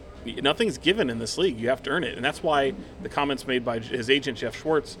earn it. Nothing's given in this league. You have to earn it. And that's why the comments made by his agent, Jeff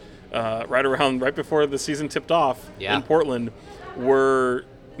Schwartz, right before the season tipped off in Portland were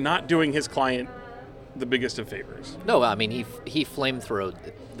not doing his client the biggest of favors. No, I mean, he flamethrowed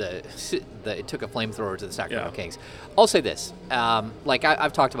it took a flamethrower to the Sacramento Kings. I'll say this.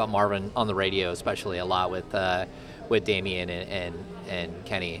 I've talked about Marvin on the radio, especially a lot with Damian and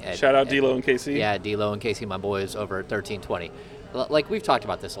Kenny. Shout out D'Lo and KC. Yeah, D'Lo and KC, my boys over at 1320. We've talked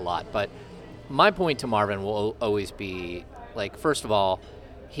about this a lot, but my point to Marvin will always be, first of all,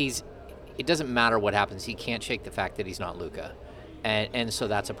 it doesn't matter what happens. He can't shake the fact that he's not Luka. And so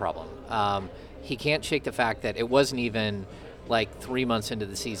that's a problem. He can't shake the fact that it wasn't even 3 months into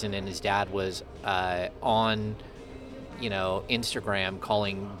the season and his dad was on Instagram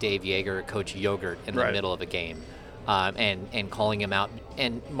calling Dave Yeager Coach Yogurt in the middle of a game. And calling him out.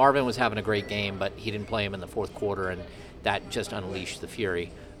 And Marvin was having a great game, but he didn't play him in the fourth quarter, and that just unleashed the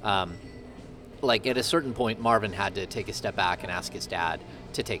fury. At a certain point, Marvin had to take a step back and ask his dad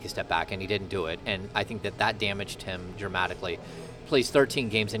to take a step back, and he didn't do it. And I think that damaged him dramatically. Plays 13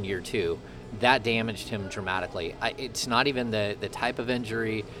 games in year 2. That damaged him dramatically. It's not even the type of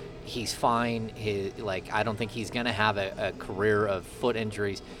injury. He's fine. I don't think he's going to have a career of foot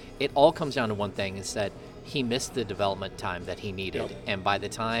injuries. It all comes down to one thing, is that he missed the development time that he needed. Yep. And by the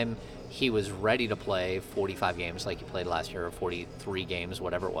time he was ready to play 45 games like he played last year, or 43 games,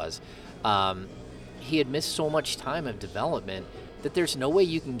 whatever it was, he had missed so much time of development that there's no way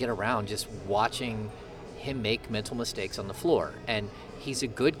you can get around just watching him make mental mistakes on the floor. And he's a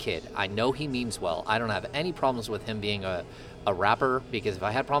good kid. I know he means well. I don't have any problems with him being a rapper, because if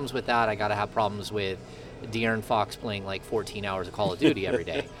I had problems with that, I got to have problems with De'Aaron Fox playing 14 hours of Call of Duty every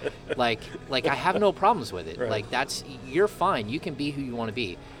day. I have no problems with it. Right. You're fine. You can be who you want to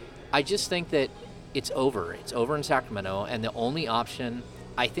be. I just think that it's over. It's over in Sacramento, and the only option,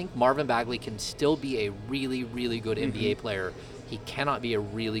 I think Marvin Bagley can still be a really, really good NBA player. He cannot be a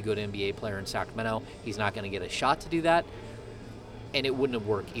really good NBA player in Sacramento. He's not going to get a shot to do that, and it wouldn't have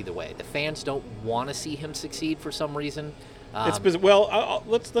worked either way. The fans don't want to see him succeed for some reason. It's well.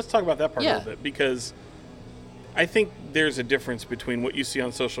 Let's talk about that part a little bit, because I think there's a difference between what you see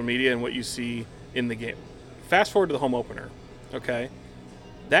on social media and what you see in the game. Fast forward to the home opener, okay?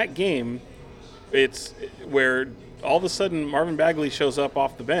 That game, it's where all of a sudden Marvin Bagley shows up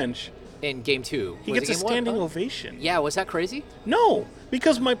off the bench. In game 2. He gets a standing ovation. Yeah, was that crazy? No,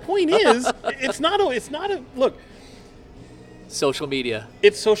 because my point is, it's not a look. social media.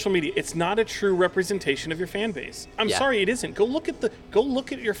 It's social media. It's not a true representation of your fan base. I'm Yeah. sorry, it isn't. Go look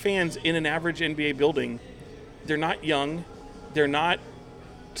at your fans in an average NBA building. They're not young. They're not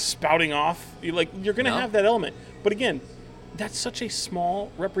spouting off. You're going to No. have that element. But again, that's such a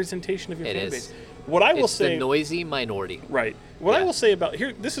small representation of your It fan is. base. What I will It's say, the noisy minority. right? What I Yeah. will say about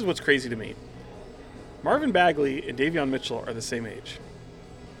here, this is what's crazy to me. Marvin Bagley and Davion Mitchell are the same age.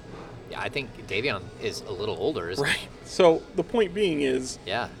 Yeah, I think Davion is a little older, isn't Right. So the point being is,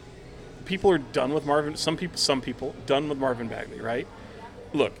 he? Yeah. people are done with Marvin. Some people done with Marvin Bagley, right?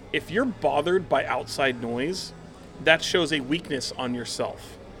 Look, if you're bothered by outside noise, that shows a weakness on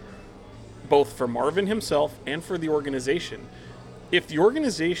yourself, both for Marvin himself and for the organization. If the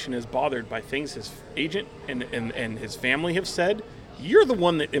organization is bothered by things his agent and his family have said, you're the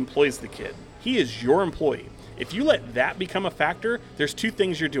one that employs the kid. He is your employee. If you let that become a factor, there's two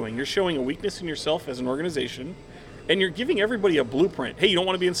things you're doing. You're showing a weakness in yourself as an organization, and you're giving everybody a blueprint. Hey, you don't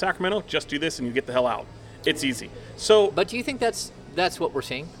want to be in Sacramento? Just do this and you get the hell out. It's easy. So, But do you think that's what we're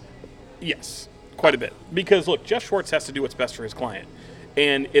seeing? yes, quite a bit. Because, look, Jeff Schwartz has to do what's best for his client.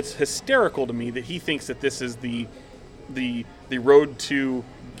 And it's hysterical to me that he thinks that this is the road to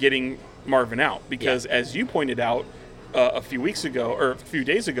getting Marvin out. Because, as you pointed out a few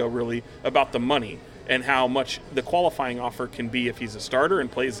days ago, really, about the money and how much the qualifying offer can be if he's a starter and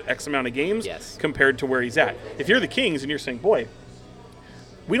plays X amount of games compared to where he's at. If you're the Kings and you're saying, boy,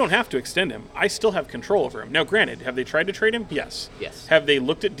 we don't have to extend him. I still have control over him. Now, granted, have they tried to trade him? Yes. Yes. Have they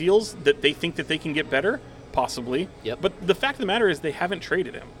looked at deals that they think that they can get better? Possibly. Yep. But the fact of the matter is they haven't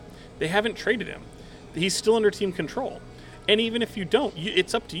traded him. They haven't traded him. He's still under team control. And even if you don't,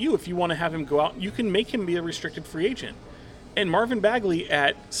 it's up to you. If you want to have him go out, you can make him be a restricted free agent. And Marvin Bagley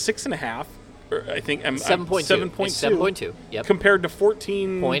at 6.5, or I think 7.2. 7.2. Yep. compared to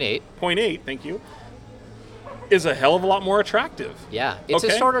 14.8. 0.8, thank you, is a hell of a lot more attractive. Yeah, it's a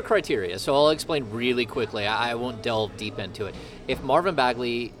Okay. starter criteria, so I'll explain really quickly. I won't delve deep into it. If Marvin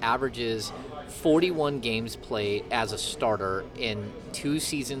Bagley averages 41 games played as a starter in 2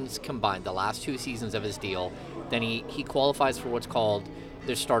 seasons combined, the last 2 seasons of his deal, then he qualifies for what's called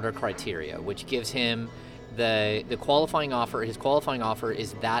the starter criteria, which gives him the qualifying offer. His qualifying offer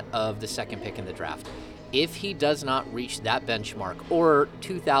is that of the second pick in the draft. If he does not reach that benchmark or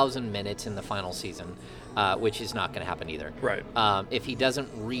 2,000 minutes in the final season, which is not going to happen either. Right. If he doesn't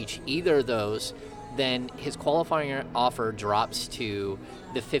reach either of those, then his qualifying offer drops to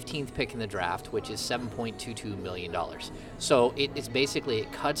the 15th pick in the draft, which is $7.22 million. So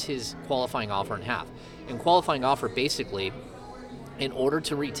it cuts his qualifying offer in half. And qualifying offer, basically, in order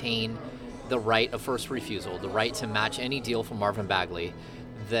to retain the right of first refusal, the right to match any deal from Marvin Bagley,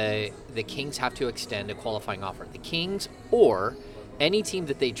 the Kings have to extend a qualifying offer. The Kings or any team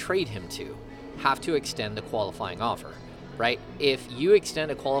that they trade him to have to extend the qualifying offer, right? If you extend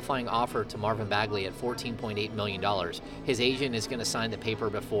a qualifying offer to Marvin Bagley at $14.8 million, his agent is going to sign the paper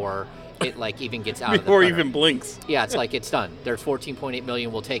before it even gets out Before of he the printer. even blinks. Yeah, it's like, it's done. There's $14.8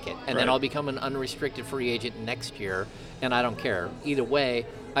 million, we'll take it. And then Right. I'll become an unrestricted free agent next year, and I don't care. Either way,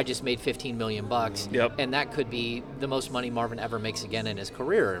 I just made $15 million. Yep. And that could be the most money Marvin ever makes again in his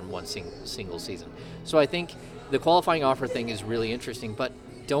career in one single season. So I think the qualifying offer thing is really interesting, but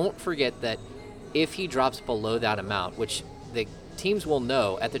don't forget that if he drops below that amount, which the teams will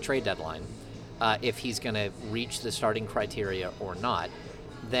know at the trade deadline, if he's going to reach the starting criteria or not,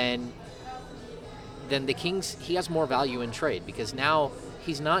 then the Kings, he has more value in trade, because now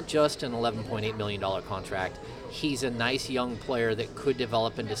he's not just an $11.8 million contract. He's a nice young player that could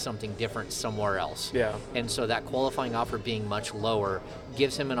develop into something different somewhere else. Yeah. And so that qualifying offer being much lower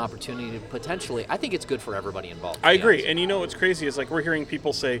gives him an opportunity to potentially, I think it's good for everybody involved. to I be agree. honest. And you know what's crazy is we're hearing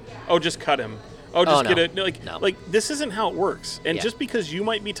people say, "Oh, just cut him. Oh, just no. get it." No. This isn't how it works. And Yeah. just because you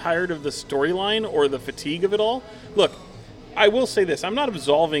might be tired of the storyline or the fatigue of it all, look, I will say this: I'm not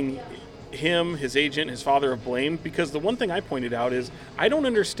absolving him, his agent, his father of blame, because the one thing I pointed out is I don't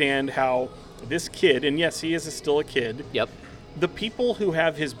understand how this kid, and yes, he is still a kid. Yep. The people who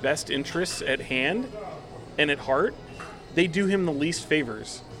have his best interests at hand and at heart, they do him the least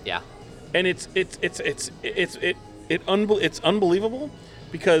favors. Yeah. And it's unbelievable,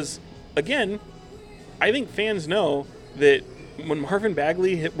 because again, I think fans know that when Marvin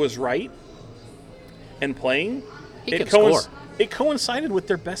Bagley was right and playing, He can score. It coincided with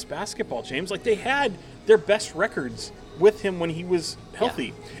their best basketball, James. They had their best records with him when he was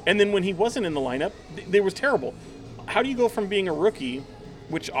healthy. And then when he wasn't in the lineup, they was terrible. How do you go from being a rookie,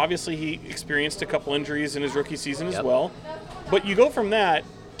 which obviously he experienced a couple injuries in his rookie season as Yep. well, but you go from that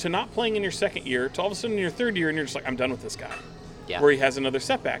to not playing in your second year to all of a sudden in your third year and you're just like, I'm done with this guy. Yeah. Where he has another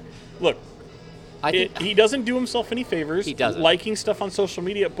setback. Look, I think He doesn't do himself any favors. He doesn't. Liking stuff on social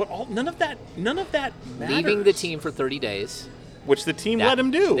media, but none of that matters. leaving the team for 30 days. Which the team let him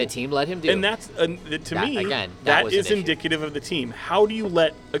do. The team let him do. And that's, to me, again, that was an is issue. indicative of the team. How do you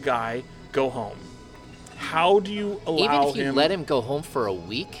let a guy go home? How do you allow Even if you him? let him go home for a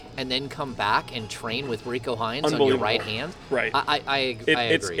week and then come back and train with Rico Hines on your Unbelievable. right hand, Right. I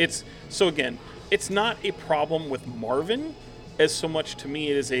agree. So again, it's not a problem with Marvin as so much to me.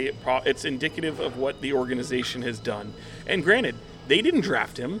 It is it's indicative of what the organization has done. And granted, they didn't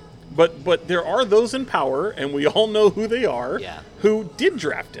draft him, but there are those in power, and we all know who they are, Yeah. who did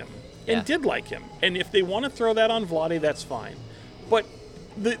draft him and Yeah. did like him. And if they want to throw that on Vlade, that's fine. But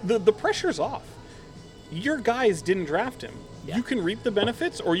the pressure's off. Your guys didn't draft him. Yeah. You can reap the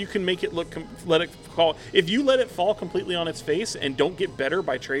benefits, or you can make it look. If you let it fall completely on its face and don't get better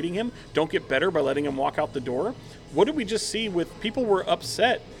by trading him, don't get better by letting him walk out the door. What did we just see? With people were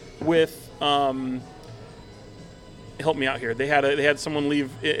upset with. Help me out here. They had someone leave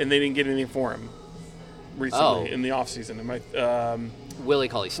and they didn't get anything for him recently in the offseason. Willie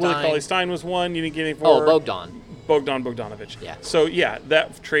Cauley-Stein. Willie Cauley-Stein was one. You didn't get anything Oh, for. Bogdan. Bogdanovic. Yeah. So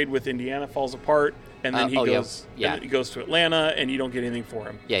that trade with Indiana falls apart, and then he goes. Yeah. And he goes to Atlanta, and you don't get anything for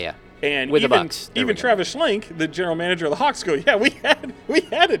him. Yeah. And With the even Bucks. There we even go. Travis Schlenk, the general manager of the Hawks, go, yeah, we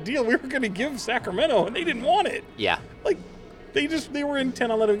had a deal we were going to give Sacramento, and they didn't want it. Yeah. Like they were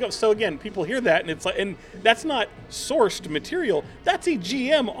intent on letting it go. So again, people hear that, and it's like, and that's not sourced material. That's a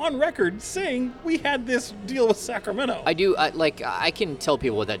GM on record saying we had this deal with Sacramento. I can tell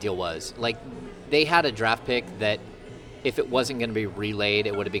people what that deal was. Like, they had a draft pick that if it wasn't going to be relayed,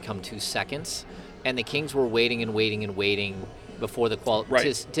 it would have become 2 seconds. And the Kings were waiting before the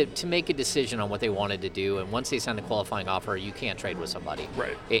to make a decision on what they wanted to do. And once they signed the qualifying offer, you can't trade with somebody.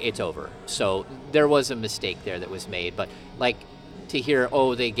 Right. It's over. So there was a mistake there that was made. But to hear,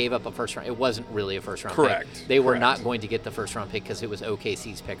 they gave up a first round, it wasn't really a first round Correct. pick. They were Correct. not going to get the first round pick because it was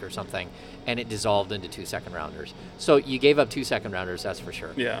OKC's pick or something, and it dissolved into 2 second rounders. So you gave up 2 second rounders, that's for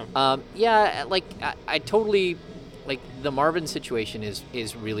sure. Yeah. I totally, the Marvin situation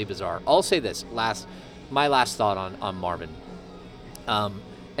is really bizarre. I'll say this, my last thought on Marvin,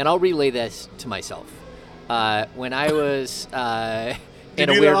 and I'll relay this to myself. When I was in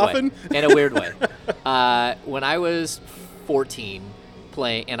a weird way, when I was 14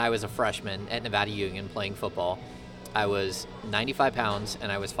 playing, and I was a freshman at Nevada Union playing football, I was 95 pounds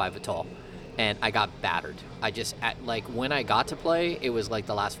and I was 5 foot tall, and I got battered. When I got to play, it was like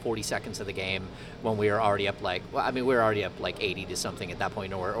the last 40 seconds of the game when we were already up we were already up 80 to something at that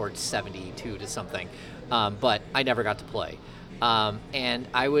point, or 72 to something, but I never got to play. And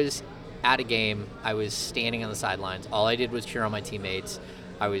I was at a game, I was standing on the sidelines. All I did was cheer on my teammates.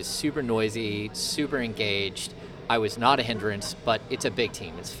 I was super noisy, super engaged. I was not a hindrance, but it's a big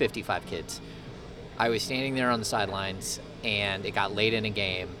team. It's 55 kids. I was standing there on the sidelines, and it got late in a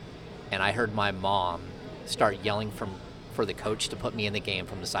game, and I heard my mom start yelling for the coach to put me in the game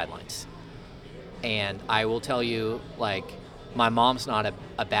from the sidelines. And I will tell you, my mom's not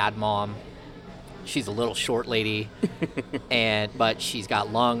a bad mom. She's a little short lady, but she's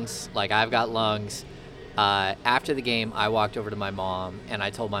got lungs, like I've got lungs. After the game, I walked over to my mom, and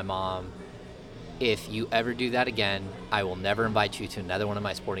I told my mom, if you ever do that again, I will never invite you to another one of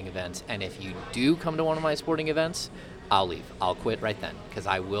my sporting events. And if you do come to one of my sporting events, I'll leave. I'll quit right then, because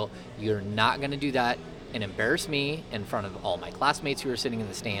you're not going to do that and embarrass me in front of all my classmates who are sitting in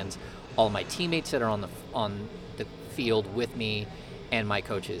the stands, all my teammates that are on the field with me, and my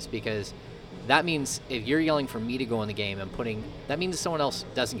coaches, because that means if you're yelling for me to go in the game that means someone else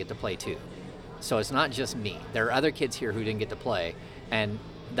doesn't get to play too. So it's not just me. There are other kids here who didn't get to play, and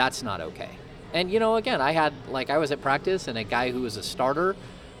that's not okay. And, again, I was at practice, and a guy who was a starter,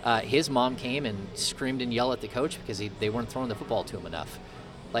 his mom came and screamed and yelled at the coach because they weren't throwing the football to him enough.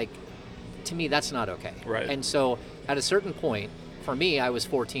 To me, that's not okay. Right. And so at a certain point, for me, I was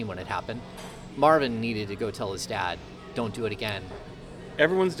 14 when it happened, Marvin needed to go tell his dad, don't do it again.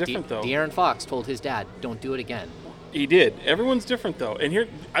 Everyone's different, though. De'Aaron Fox told his dad, don't do it again. He did. Everyone's different, though. And here,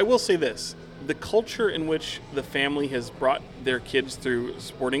 I will say this. The culture in which the family has brought their kids through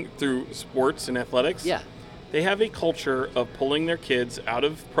sports and athletics, they have a culture of pulling their kids out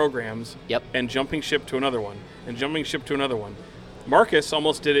of programs and jumping ship to another one, Marcus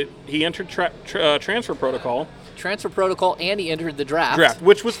almost did it. He entered transfer protocol. And he entered the draft.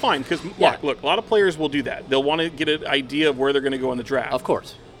 Which was fine, because, look, a lot of players will do that. They'll want to get an idea of where they're going to go in the draft. Of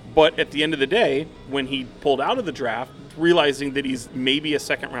course. But at the end of the day, when he pulled out of the draft, realizing that he's maybe a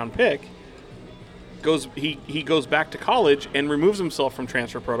second-round pick, he goes back to college and removes himself from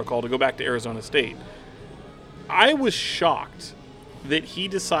transfer protocol to go back to Arizona State. I was shocked that he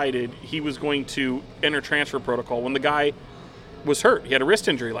decided he was going to enter transfer protocol when the guy was hurt. He had a wrist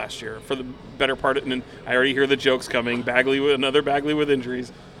injury last year for the better part of it. And I already hear the jokes coming. Another Bagley with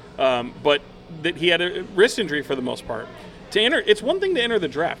injuries. But that he had a wrist injury for the most part. It's one thing to enter the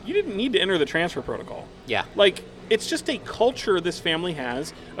draft. You didn't need to enter the transfer protocol. Yeah. Like, it's just a culture this family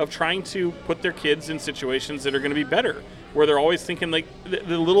has of trying to put their kids in situations that are going to be better, where they're always thinking, like,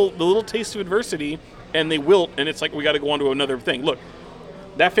 the little taste of adversity, and they wilt, and it's like, we got to go on to another thing. Look,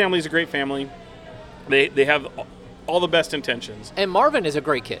 that family is a great family. They have all the best intentions. And Marvin is a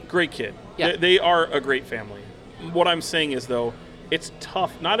great kid. Great kid. Yeah. They are a great family. What I'm saying is, though, it's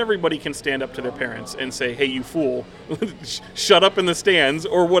tough. Not everybody can stand up to their parents and say, hey, you fool, shut up in the stands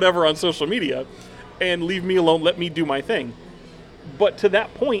or whatever on social media and leave me alone, let me do my thing. But to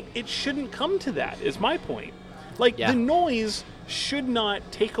that point, it shouldn't come to that, is my point. Like, the noise should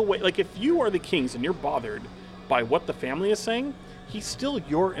not take away. Like, if you are the Kings and you're bothered by what the family is saying, he's still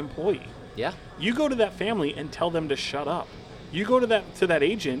your employee. Yeah. You go to that family and tell them to shut up. You go to that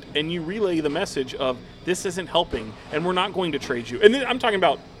agent and you relay the message of, this isn't helping and we're not going to trade you. And then I'm talking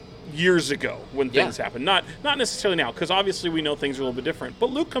about years ago when things happen, not necessarily now, because obviously we know things are a little bit different.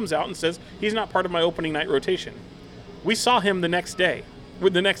 But Luke comes out and says he's not part of my opening night rotation. We saw him the next day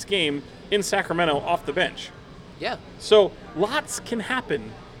with the next game in Sacramento off the bench. Yeah. So lots can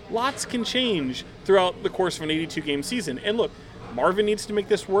happen. Lots can change throughout the course of an 82-game season. And look, Marvin needs to make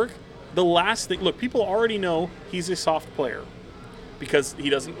this work. The last thing, look, people already know he's a soft player because he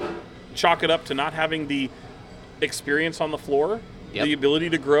doesn't chalk it up to not having the experience on the floor, the ability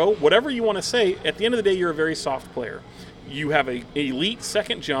to grow, whatever you want to say. At the end of the day, you're a very soft player. You have an elite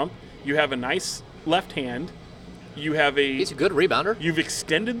second jump. You have a nice left hand. He's a good rebounder. You've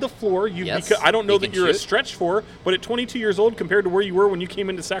extended the floor. Yes, I don't know that you're shoot. a stretch for, but at 22 years old, compared to where you were when you came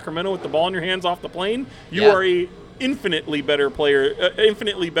into Sacramento with the ball in your hands off the plane, you are a infinitely better player,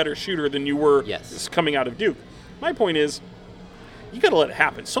 infinitely better shooter than you were coming out of Duke. My point is, you got to let it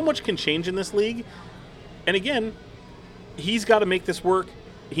happen. So much can change in this league, and again, he's got to make this work.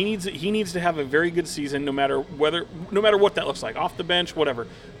 He needs to have a very good season, no matter what that looks like, off the bench, whatever.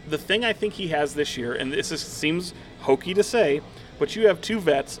 The thing I think he has this year, and seems hokey to say, but you have two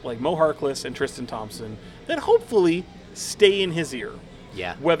vets like Mo Harkless and Tristan Thompson that hopefully stay in his ear.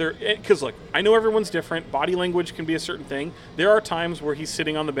 Yeah. Because look, I know everyone's different. Body language can be a certain thing. There are times where he's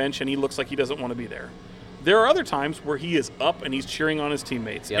sitting on the bench and he looks like he doesn't want to be there. There are other times where he is up and he's cheering on his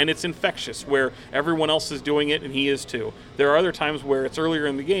teammates, and it's infectious, where everyone else is doing it and he is too. There are other times where it's earlier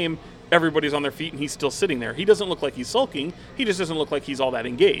in the game, everybody's on their feet and he's still sitting there. He doesn't look like he's sulking. He just doesn't look like he's all that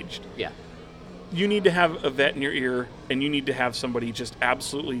engaged. Yeah. You need to have a vet in your ear, and you need to have somebody just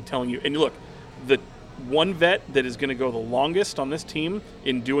absolutely telling you. And look, the one vet that is going to go the longest on this team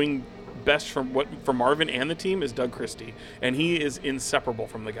in doing best for Marvin and the team is Doug Christie, and he is inseparable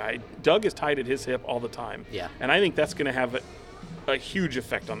from the guy. Doug is tied at his hip all the time, and I think that's going to have a huge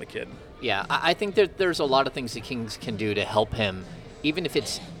effect on the kid. Yeah, I think that there's a lot of things the Kings can do to help him, even if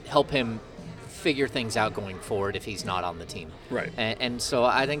it's help him figure things out going forward if he's not on the team. Right. And so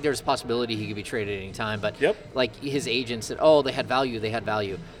I think there's a possibility he could be traded at any time, but like his agent said, they had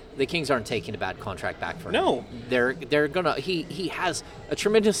value. The Kings aren't taking a bad contract back for him. No. They're gonna he has a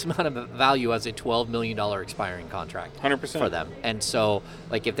tremendous amount of value as a $12 million expiring contract 100% for them. And so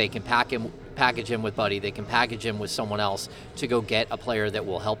like if they can package him with Buddy, they can package him with someone else to go get a player that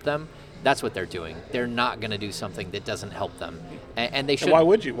will help them. That's what they're doing. They're not going to do something that doesn't help them. And they should. And why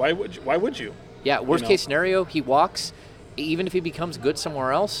would you? Why would you? Yeah, worst case scenario, he walks. Even if he becomes good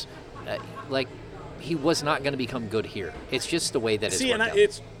somewhere else, he was not going to become good here. It's just the way that it's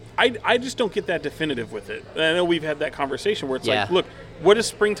worked out. I just don't get that definitive with it. And I know we've had that conversation where it's like, look, what does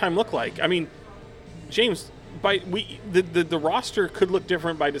springtime look like? I mean, James, the roster could look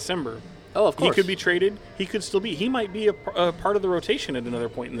different by December. Oh, of course. He could be traded. He could still be. He might be a part of the rotation at another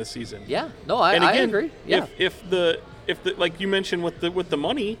point in this season. Yeah. No, I agree. Yeah. If the like you mentioned with the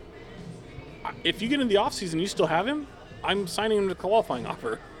money, if you get in the offseason and you still have him, I'm signing him to qualifying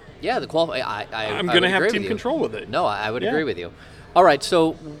offer. Yeah, I'm going to have team control with it. No, I would agree with you. All right,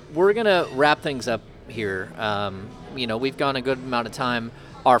 so we're going to wrap things up here. We've gone a good amount of time.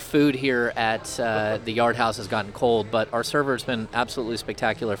 Our food here at the Yard House has gotten cold, but our server's been absolutely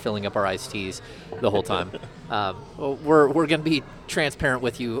spectacular filling up our iced teas the whole time. We're going to be transparent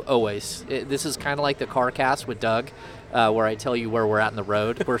with you always. This is kind of like the car cast with Doug, where I tell you where we're at in the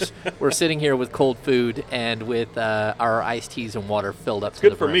road. We're sitting here with cold food and with our iced teas and water filled up to the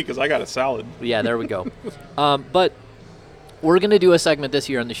brim. Good for me because I got a salad. Yeah, there we go. But we're going to do a segment this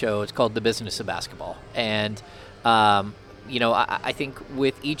year on the show. It's called The Business of Basketball. And, I think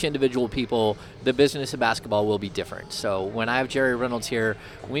with each individual people, the business of basketball will be different. So when I have Jerry Reynolds here,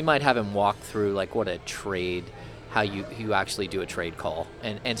 we might have him walk through like what a trade, how you actually do a trade call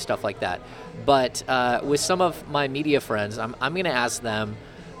and stuff like that. But with some of my media friends, I'm going to ask them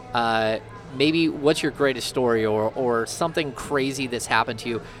maybe what's your greatest story or something crazy that's happened to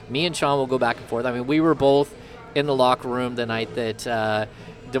you. Me and Sean will go back and forth. I mean, we were both in the locker room the night that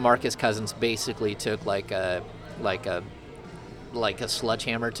DeMarcus Cousins basically took like a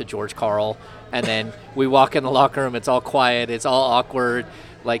sledgehammer to George Karl, and then we walk in the locker room, it's all quiet, it's all awkward,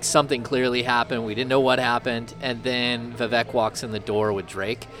 like something clearly happened, we didn't know what happened, and then Vivek walks in the door with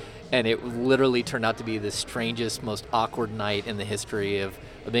Drake, and it literally turned out to be the strangest, most awkward night in the history of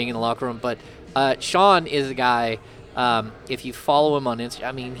being in the locker room. But Sean is a guy, if you follow him on Instagram,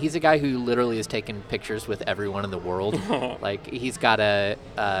 I mean, he's a guy who literally has taken pictures with everyone in the world. Like, he's got a,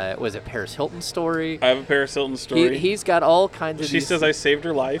 was it Paris Hilton story? I have a Paris Hilton story. He's got all kinds of She says I saved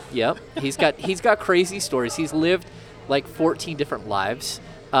her life. Yep. He's got crazy stories. He's lived like 14 different lives.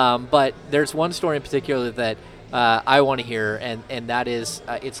 But there's one story in particular that I want to hear, and that is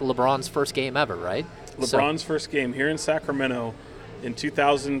it's LeBron's first game ever, right? LeBron's first game here in Sacramento in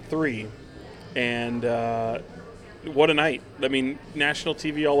 2003. And what a night. I mean, national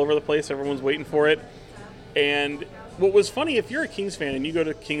TV all over the place. Everyone's waiting for it. And what was funny, if you're a Kings fan and you go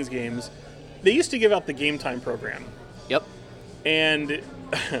to Kings games, they used to give out the game time program. Yep. And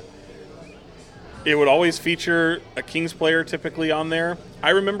it would always feature a Kings player typically on there. I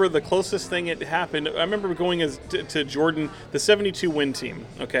remember the closest thing it happened, I remember going to Jordan, the 72 win team,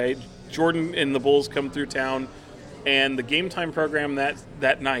 okay? Jordan and the Bulls come through town, and the game time program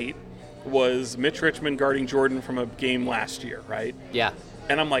that night was Mitch Richmond guarding Jordan from a game last year, right? Yeah.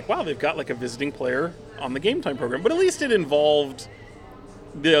 And I'm like, wow, they've got like a visiting player on the game time program. But at least it involved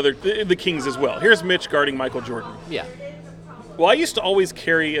the Kings as well. Here's Mitch guarding Michael Jordan. Yeah. Well, I used to always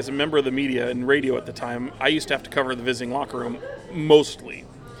carry, as a member of the media and radio at the time, I used to have to cover the visiting locker room mostly,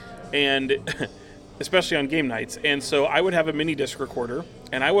 and especially on game nights. And so I would have a mini disc recorder,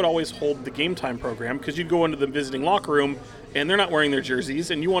 and I would always hold the game time program, because you'd go into the visiting locker room, and they're not wearing their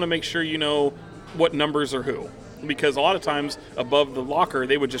jerseys, and you want to make sure you know what numbers are who. Because a lot of times above the locker,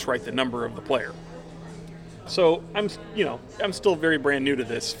 they would just write the number of the player. So I'm still very brand new to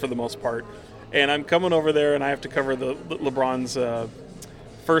this for the most part. And I'm coming over there, and I have to cover the LeBron's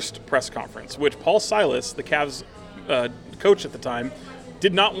first press conference, which Paul Silas, the Cavs coach at the time,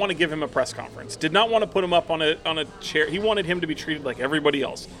 did not want to give him a press conference, did not want to put him up on a chair. He wanted him to be treated like everybody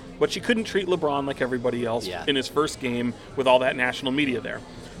else. But you couldn't treat LeBron like everybody else in his first game with all that national media there.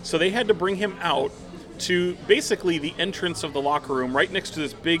 So they had to bring him out to basically the entrance of the locker room right next to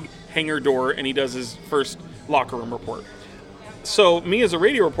this big hangar door, and he does his first locker room report. So me as a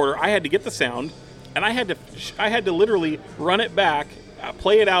radio reporter, I had to get the sound, and I had to literally run it back,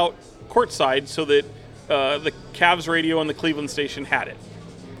 play it out courtside so that the Cavs radio and the Cleveland station had it.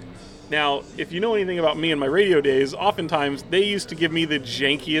 Now, if you know anything about me and my radio days, oftentimes they used to give me the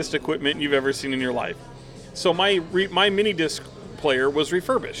jankiest equipment you've ever seen in your life. So my mini disc player was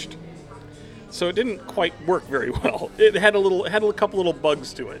refurbished, so it didn't quite work very well. It had a couple little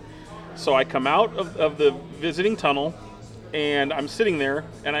bugs to it. So I come out of the visiting tunnel, and I'm sitting there,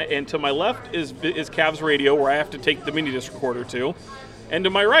 and to my left is Cavs radio, where I have to take the mini disc recorder to, and to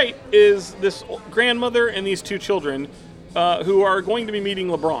my right is this grandmother and these two children who are going to be meeting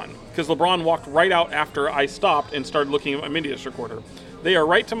LeBron, because LeBron walked right out after I stopped and started looking at my mini disc recorder. They are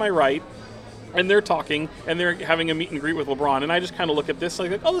right to my right, and they're talking, and they're having a meet and greet with LeBron, and I just kind of look at this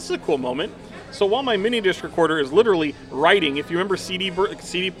like, oh, this is a cool moment. So while my mini disc recorder is literally writing, if you remember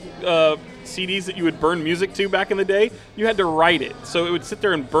CDs that you would burn music to back in the day, you had to write it. So it would sit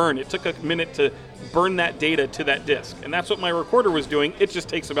there and burn. It took a minute to burn that data to that disc, and that's what my recorder was doing. It just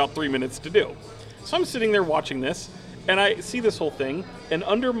takes about 3 minutes to do. So I'm sitting there watching this, and I see this whole thing, and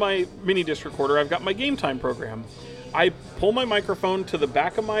under my mini disc recorder, I've got my game time program. I pull my microphone to the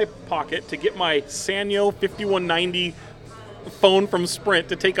back of my pocket to get my Sanyo 5190 phone from Sprint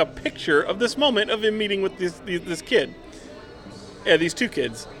to take a picture of this moment of him meeting with this kid. Yeah, these two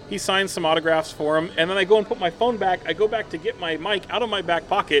kids. He signs some autographs for him, and then I go and put my phone back. I go back to get my mic out of my back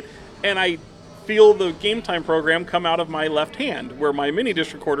pocket, and I feel the game time program come out of my left hand, where my mini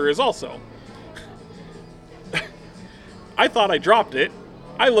disc recorder is also. I thought I dropped it.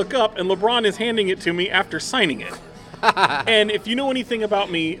 I look up, and LeBron is handing it to me after signing it. And if you know anything about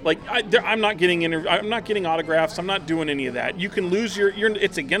me, like I'm not getting autographs. I'm not doing any of that. You can lose your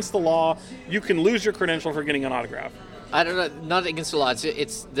it's against the law. You can lose your credential for getting an autograph. I don't know. Not against the law. It's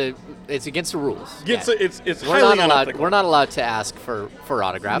against the rules. It's highly unethical. We're not allowed to ask for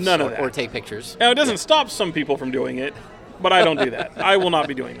autographs or take pictures. Now it doesn't stop some people from doing it, but I don't do that. I will not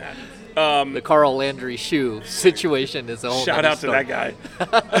be doing that. The Carl Landry shoe situation is a whole Shout out story. to that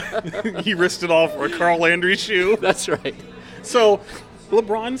guy. He risked it all for a Carl Landry shoe. That's right. So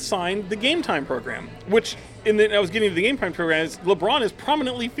LeBron signed the Game Time program, which I was getting to the Game Time program. LeBron is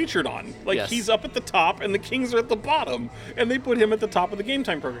prominently featured on. Like, Yes. he's up at the top, and the Kings are at the bottom, and they put him at the top of the Game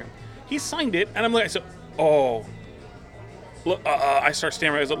Time program. He signed it, and I'm like, I said, oh. I start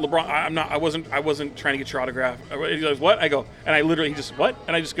stammering. I was like, LeBron, I wasn't trying to get your autograph. He goes, what? I go, and I literally, he just, what?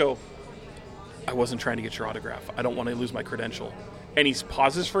 And I just go, I wasn't trying to get your autograph. I don't want to lose my credential. And he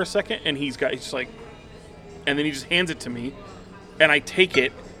pauses for a second, and he's just like, and then he just hands it to me, and I take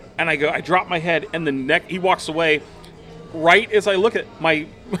it, and I drop my head, and he walks away. Right as I look at my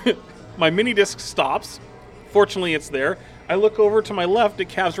mini disc stops. Fortunately, it's there. I look over to my left at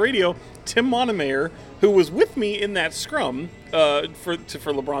Cavs Radio. Tim Monomayer, who was with me in that scrum for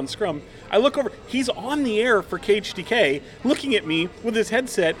LeBron's scrum, I look over. He's on the air for KHTK, looking at me with his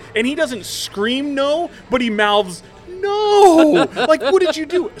headset, and he doesn't scream no, but he mouths no. Like, what did you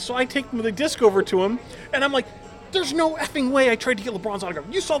do? So I take the disc over to him, and I'm like, there's no effing way I tried to get LeBron's autograph.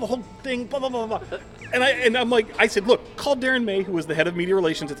 You saw the whole thing, blah, blah, blah, blah. And I'm like, I said, look, call Darren May, who was the head of media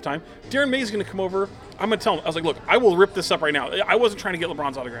relations at the time. Darren May's going to come over. I'm going to tell him. I was like, look, I will rip this up right now. I wasn't trying to get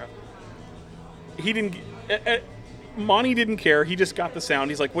LeBron's autograph. He didn't. Monty didn't care. He just got the sound.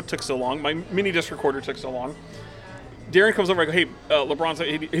 He's like, what took so long? My mini disc recorder took so long. Darren comes over. I go, hey, LeBron's.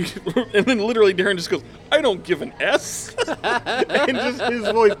 And then literally Darren just goes, I don't give an S. And just his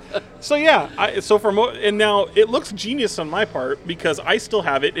voice. So yeah. And now it looks genius on my part because I still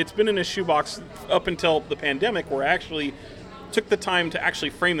have it. It's been in a shoebox up until the pandemic, where I actually took the time to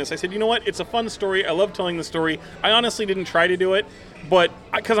actually frame this. I said, you know what? It's a fun story. I love telling the story. I honestly didn't try to do it, but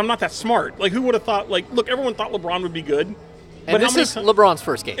because I'm not that smart. Like, who would have thought? Like, look, everyone thought LeBron would be good. And this is LeBron's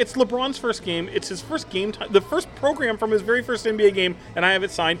first game. It's LeBron's first game. It's his first game time. The first program from his very first NBA game, and I have it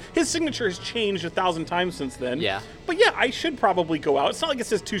signed. His signature has changed 1,000 times since then. Yeah. But yeah, I should probably go out. It's not like it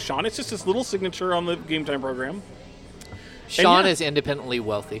says to Sean. It's just this little signature on the Game Time program. Sean is independently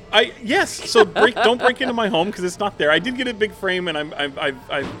wealthy. Yes. So don't break into my home because it's not there. I did get a big frame, and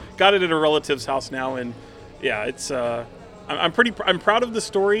I've got it at a relative's house now, and yeah, it's. I'm proud of the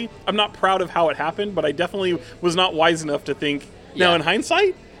story. I'm not proud of how it happened, but I definitely was not wise enough to think. Yeah. Now, in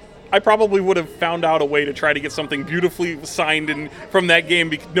hindsight, I probably would have found out a way to try to get something beautifully signed from that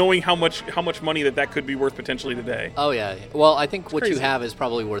game, knowing how much money that could be worth potentially today. Oh yeah. Well, I think what crazy. you have is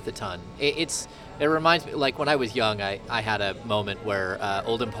probably worth a ton. It reminds me, like when I was young, I had a moment where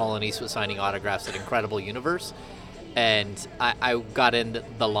Olden Polynice was signing autographs at Incredible Universe. And I got in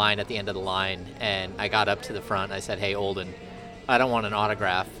the line at the end of the line, and I got up to the front. And I said, hey, Olden, I don't want an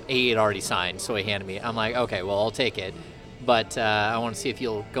autograph. He had already signed, so he handed me. I'm like, okay, well, I'll take it. But I want to see if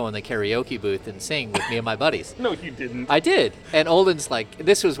you'll go in the karaoke booth and sing with me and my buddies. No, you didn't. I did. And Olden's like,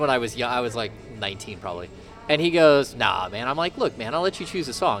 this was when I was young. I was like 19 probably. And he goes, nah, man. I'm like, look, man, I'll let you choose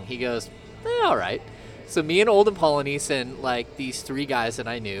a song. He goes, all right. So me and Olden Polynice and like these three guys that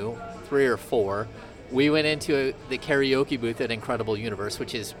I knew, 3 or 4, we went into the karaoke booth at Incredible Universe,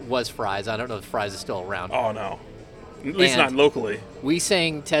 which was Fry's. I don't know if Fry's is still around. Oh, no. At least And not locally. We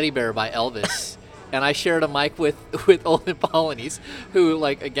sang Teddy Bear by Elvis, and I shared a mic with Olden Polynice, who,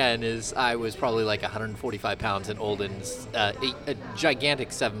 like, again, I was probably like 145 pounds, and Olden's a gigantic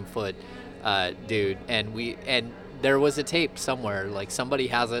 7-foot dude. And there was a tape somewhere, like somebody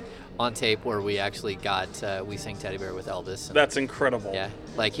has it on tape where we actually we sang Teddy Bear with Elvis. And, That's incredible. yeah,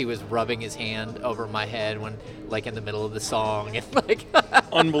 like he was rubbing his hand over my head when, like, in the middle of the song, and like.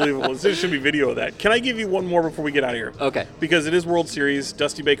 Unbelievable. There should be video of that. Can I give you one more before we get out of here? Okay. Because it is World Series.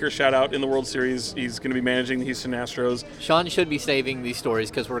 Dusty Baker, shout out in the World Series. He's going to be managing the Houston Astros. Sean should be saving these stories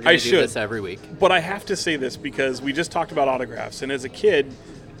because we're going to do this every week. But I have to say this because we just talked about autographs. And as a kid,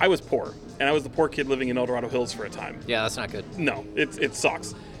 I was poor. And I was the poor kid living in El Dorado Hills for a time. Yeah, that's not good. No, it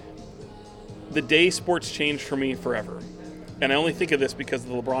sucks. The day sports changed for me forever. And I only think of this because of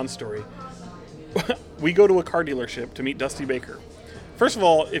the LeBron story. We go to a car dealership to meet Dusty Baker. First of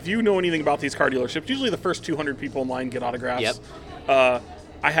all, if you know anything about these car dealerships, usually the first 200 people in line get autographs. Yep.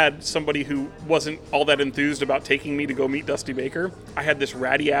 I had somebody who wasn't all that enthused about taking me to go meet Dusty Baker. I had this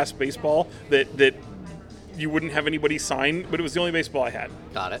ratty-ass baseball that you wouldn't have anybody sign, but it was the only baseball I had.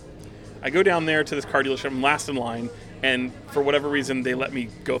 Got it. I go down there to this car dealership. I'm last in line, and for whatever reason, they let me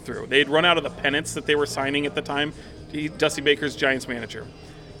go through. They had run out of the pennants that they were signing at the time. Dusty Baker's Giants manager.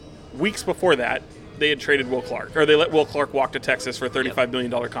 Weeks before that, they had traded Will Clark, or they let Will Clark walk to Texas for a $35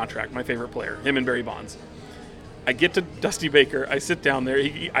 million contract, my favorite player, him and Barry Bonds. I get to Dusty Baker. I sit down there.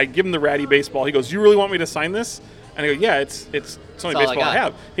 I give him the ratty baseball. He goes, you really want me to sign this? And I go, yeah, it's the only baseball I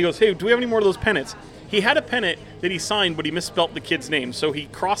have. He goes, hey, do we have any more of those pennants? He had a pennant that he signed, but he misspelt the kid's name. So he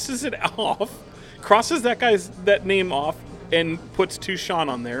crosses it off, crosses that name off, and puts to Sean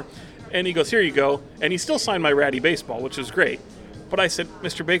on there. And he goes, here you go. And he still signed my Ratty Baseball, which was great. But I said,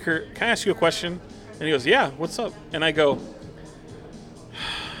 Mr. Baker, can I ask you a question? And he goes, yeah, what's up? And I go,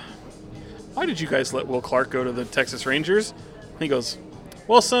 why did you guys let Will Clark go to the Texas Rangers? And he goes,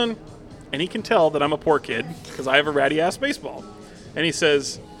 well, son, and he can tell that I'm a poor kid because I have a ratty-ass baseball. And he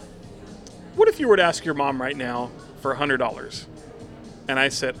says, what if you were to ask your mom right now for $100? And I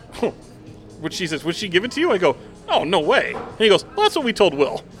said, she says, would she give it to you? I go, oh, no way. And he goes, well, that's what we told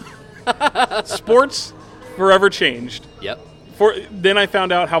Will. Sports forever changed. Yep. Then I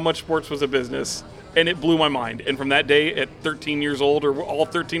found out how much sports was a business, and it blew my mind. And from that day, at 13 years old, or all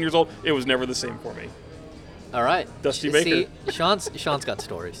 13 years old, it was never the same for me. All right. Dusty Baker. See, Sean's got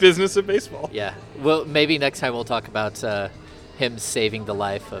stories. Business of baseball. Yeah. Well, maybe next time we'll talk about him saving the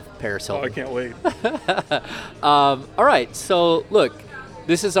life of Paris Hilton. I can't wait. All right. So, look,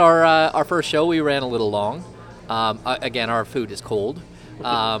 this is our first show. We ran a little long. Again, our food is cold.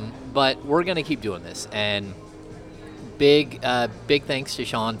 But we're going to keep doing this. And big thanks to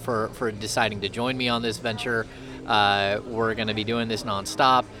Sean for deciding to join me on this venture. We're going to be doing this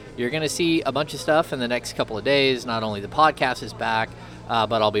nonstop. You're going to see a bunch of stuff in the next couple of days. Not only the podcast is back,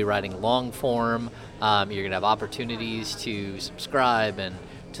 but I'll be writing long form. You're going to have opportunities to subscribe and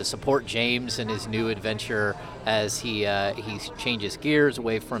to support James in his new adventure as he changes gears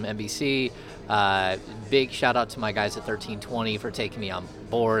away from NBC. Big shout out to my guys at 1320 for taking me on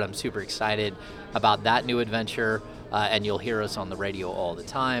board. I'm super excited about that new adventure, and you'll hear us on the radio all the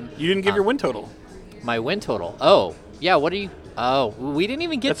time. You didn't give your win total. My win total. Oh, yeah. What are you? Oh, we didn't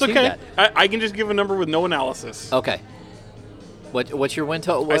even get That's to okay. that. I can just give a number with no analysis. Okay. What's your win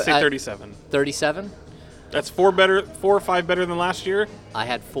total? I say 37. 37? That's 4 or 5 better than last year. I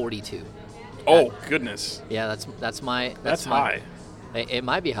had 42. Oh goodness. Yeah, that's my. That's my, high. It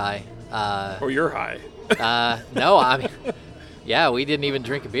might be high. Or you're high. No, I mean, yeah, we didn't even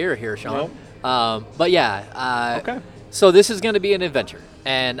drink a beer here, Sean. Nope. But yeah. Okay. So this is going to be an adventure,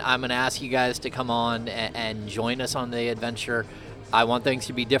 and I'm going to ask you guys to come on and join us on the adventure. I want things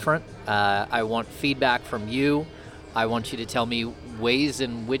to be different. I want feedback from you. I want you to tell me ways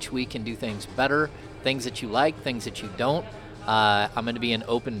in which we can do things better, things that you like, things that you don't. I'm going to be an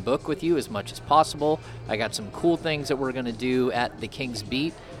open book with you as much as possible. I got some cool things that we're going to do at the King's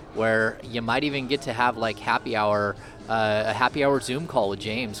Beat, where you might even get to have like a happy hour Zoom call with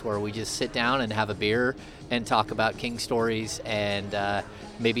James, where we just sit down and have a beer and talk about King stories, and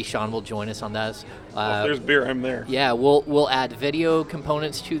maybe Sean will join us on those. If there's beer, I'm there. Yeah, we'll add video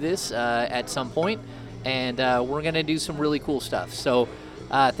components to this at some point, and we're going to do some really cool stuff. So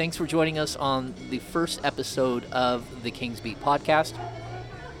thanks for joining us on the first episode of the King's Beat podcast.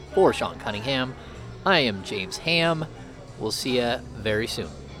 For Sean Cunningham, I am James Ham. We'll see you very soon.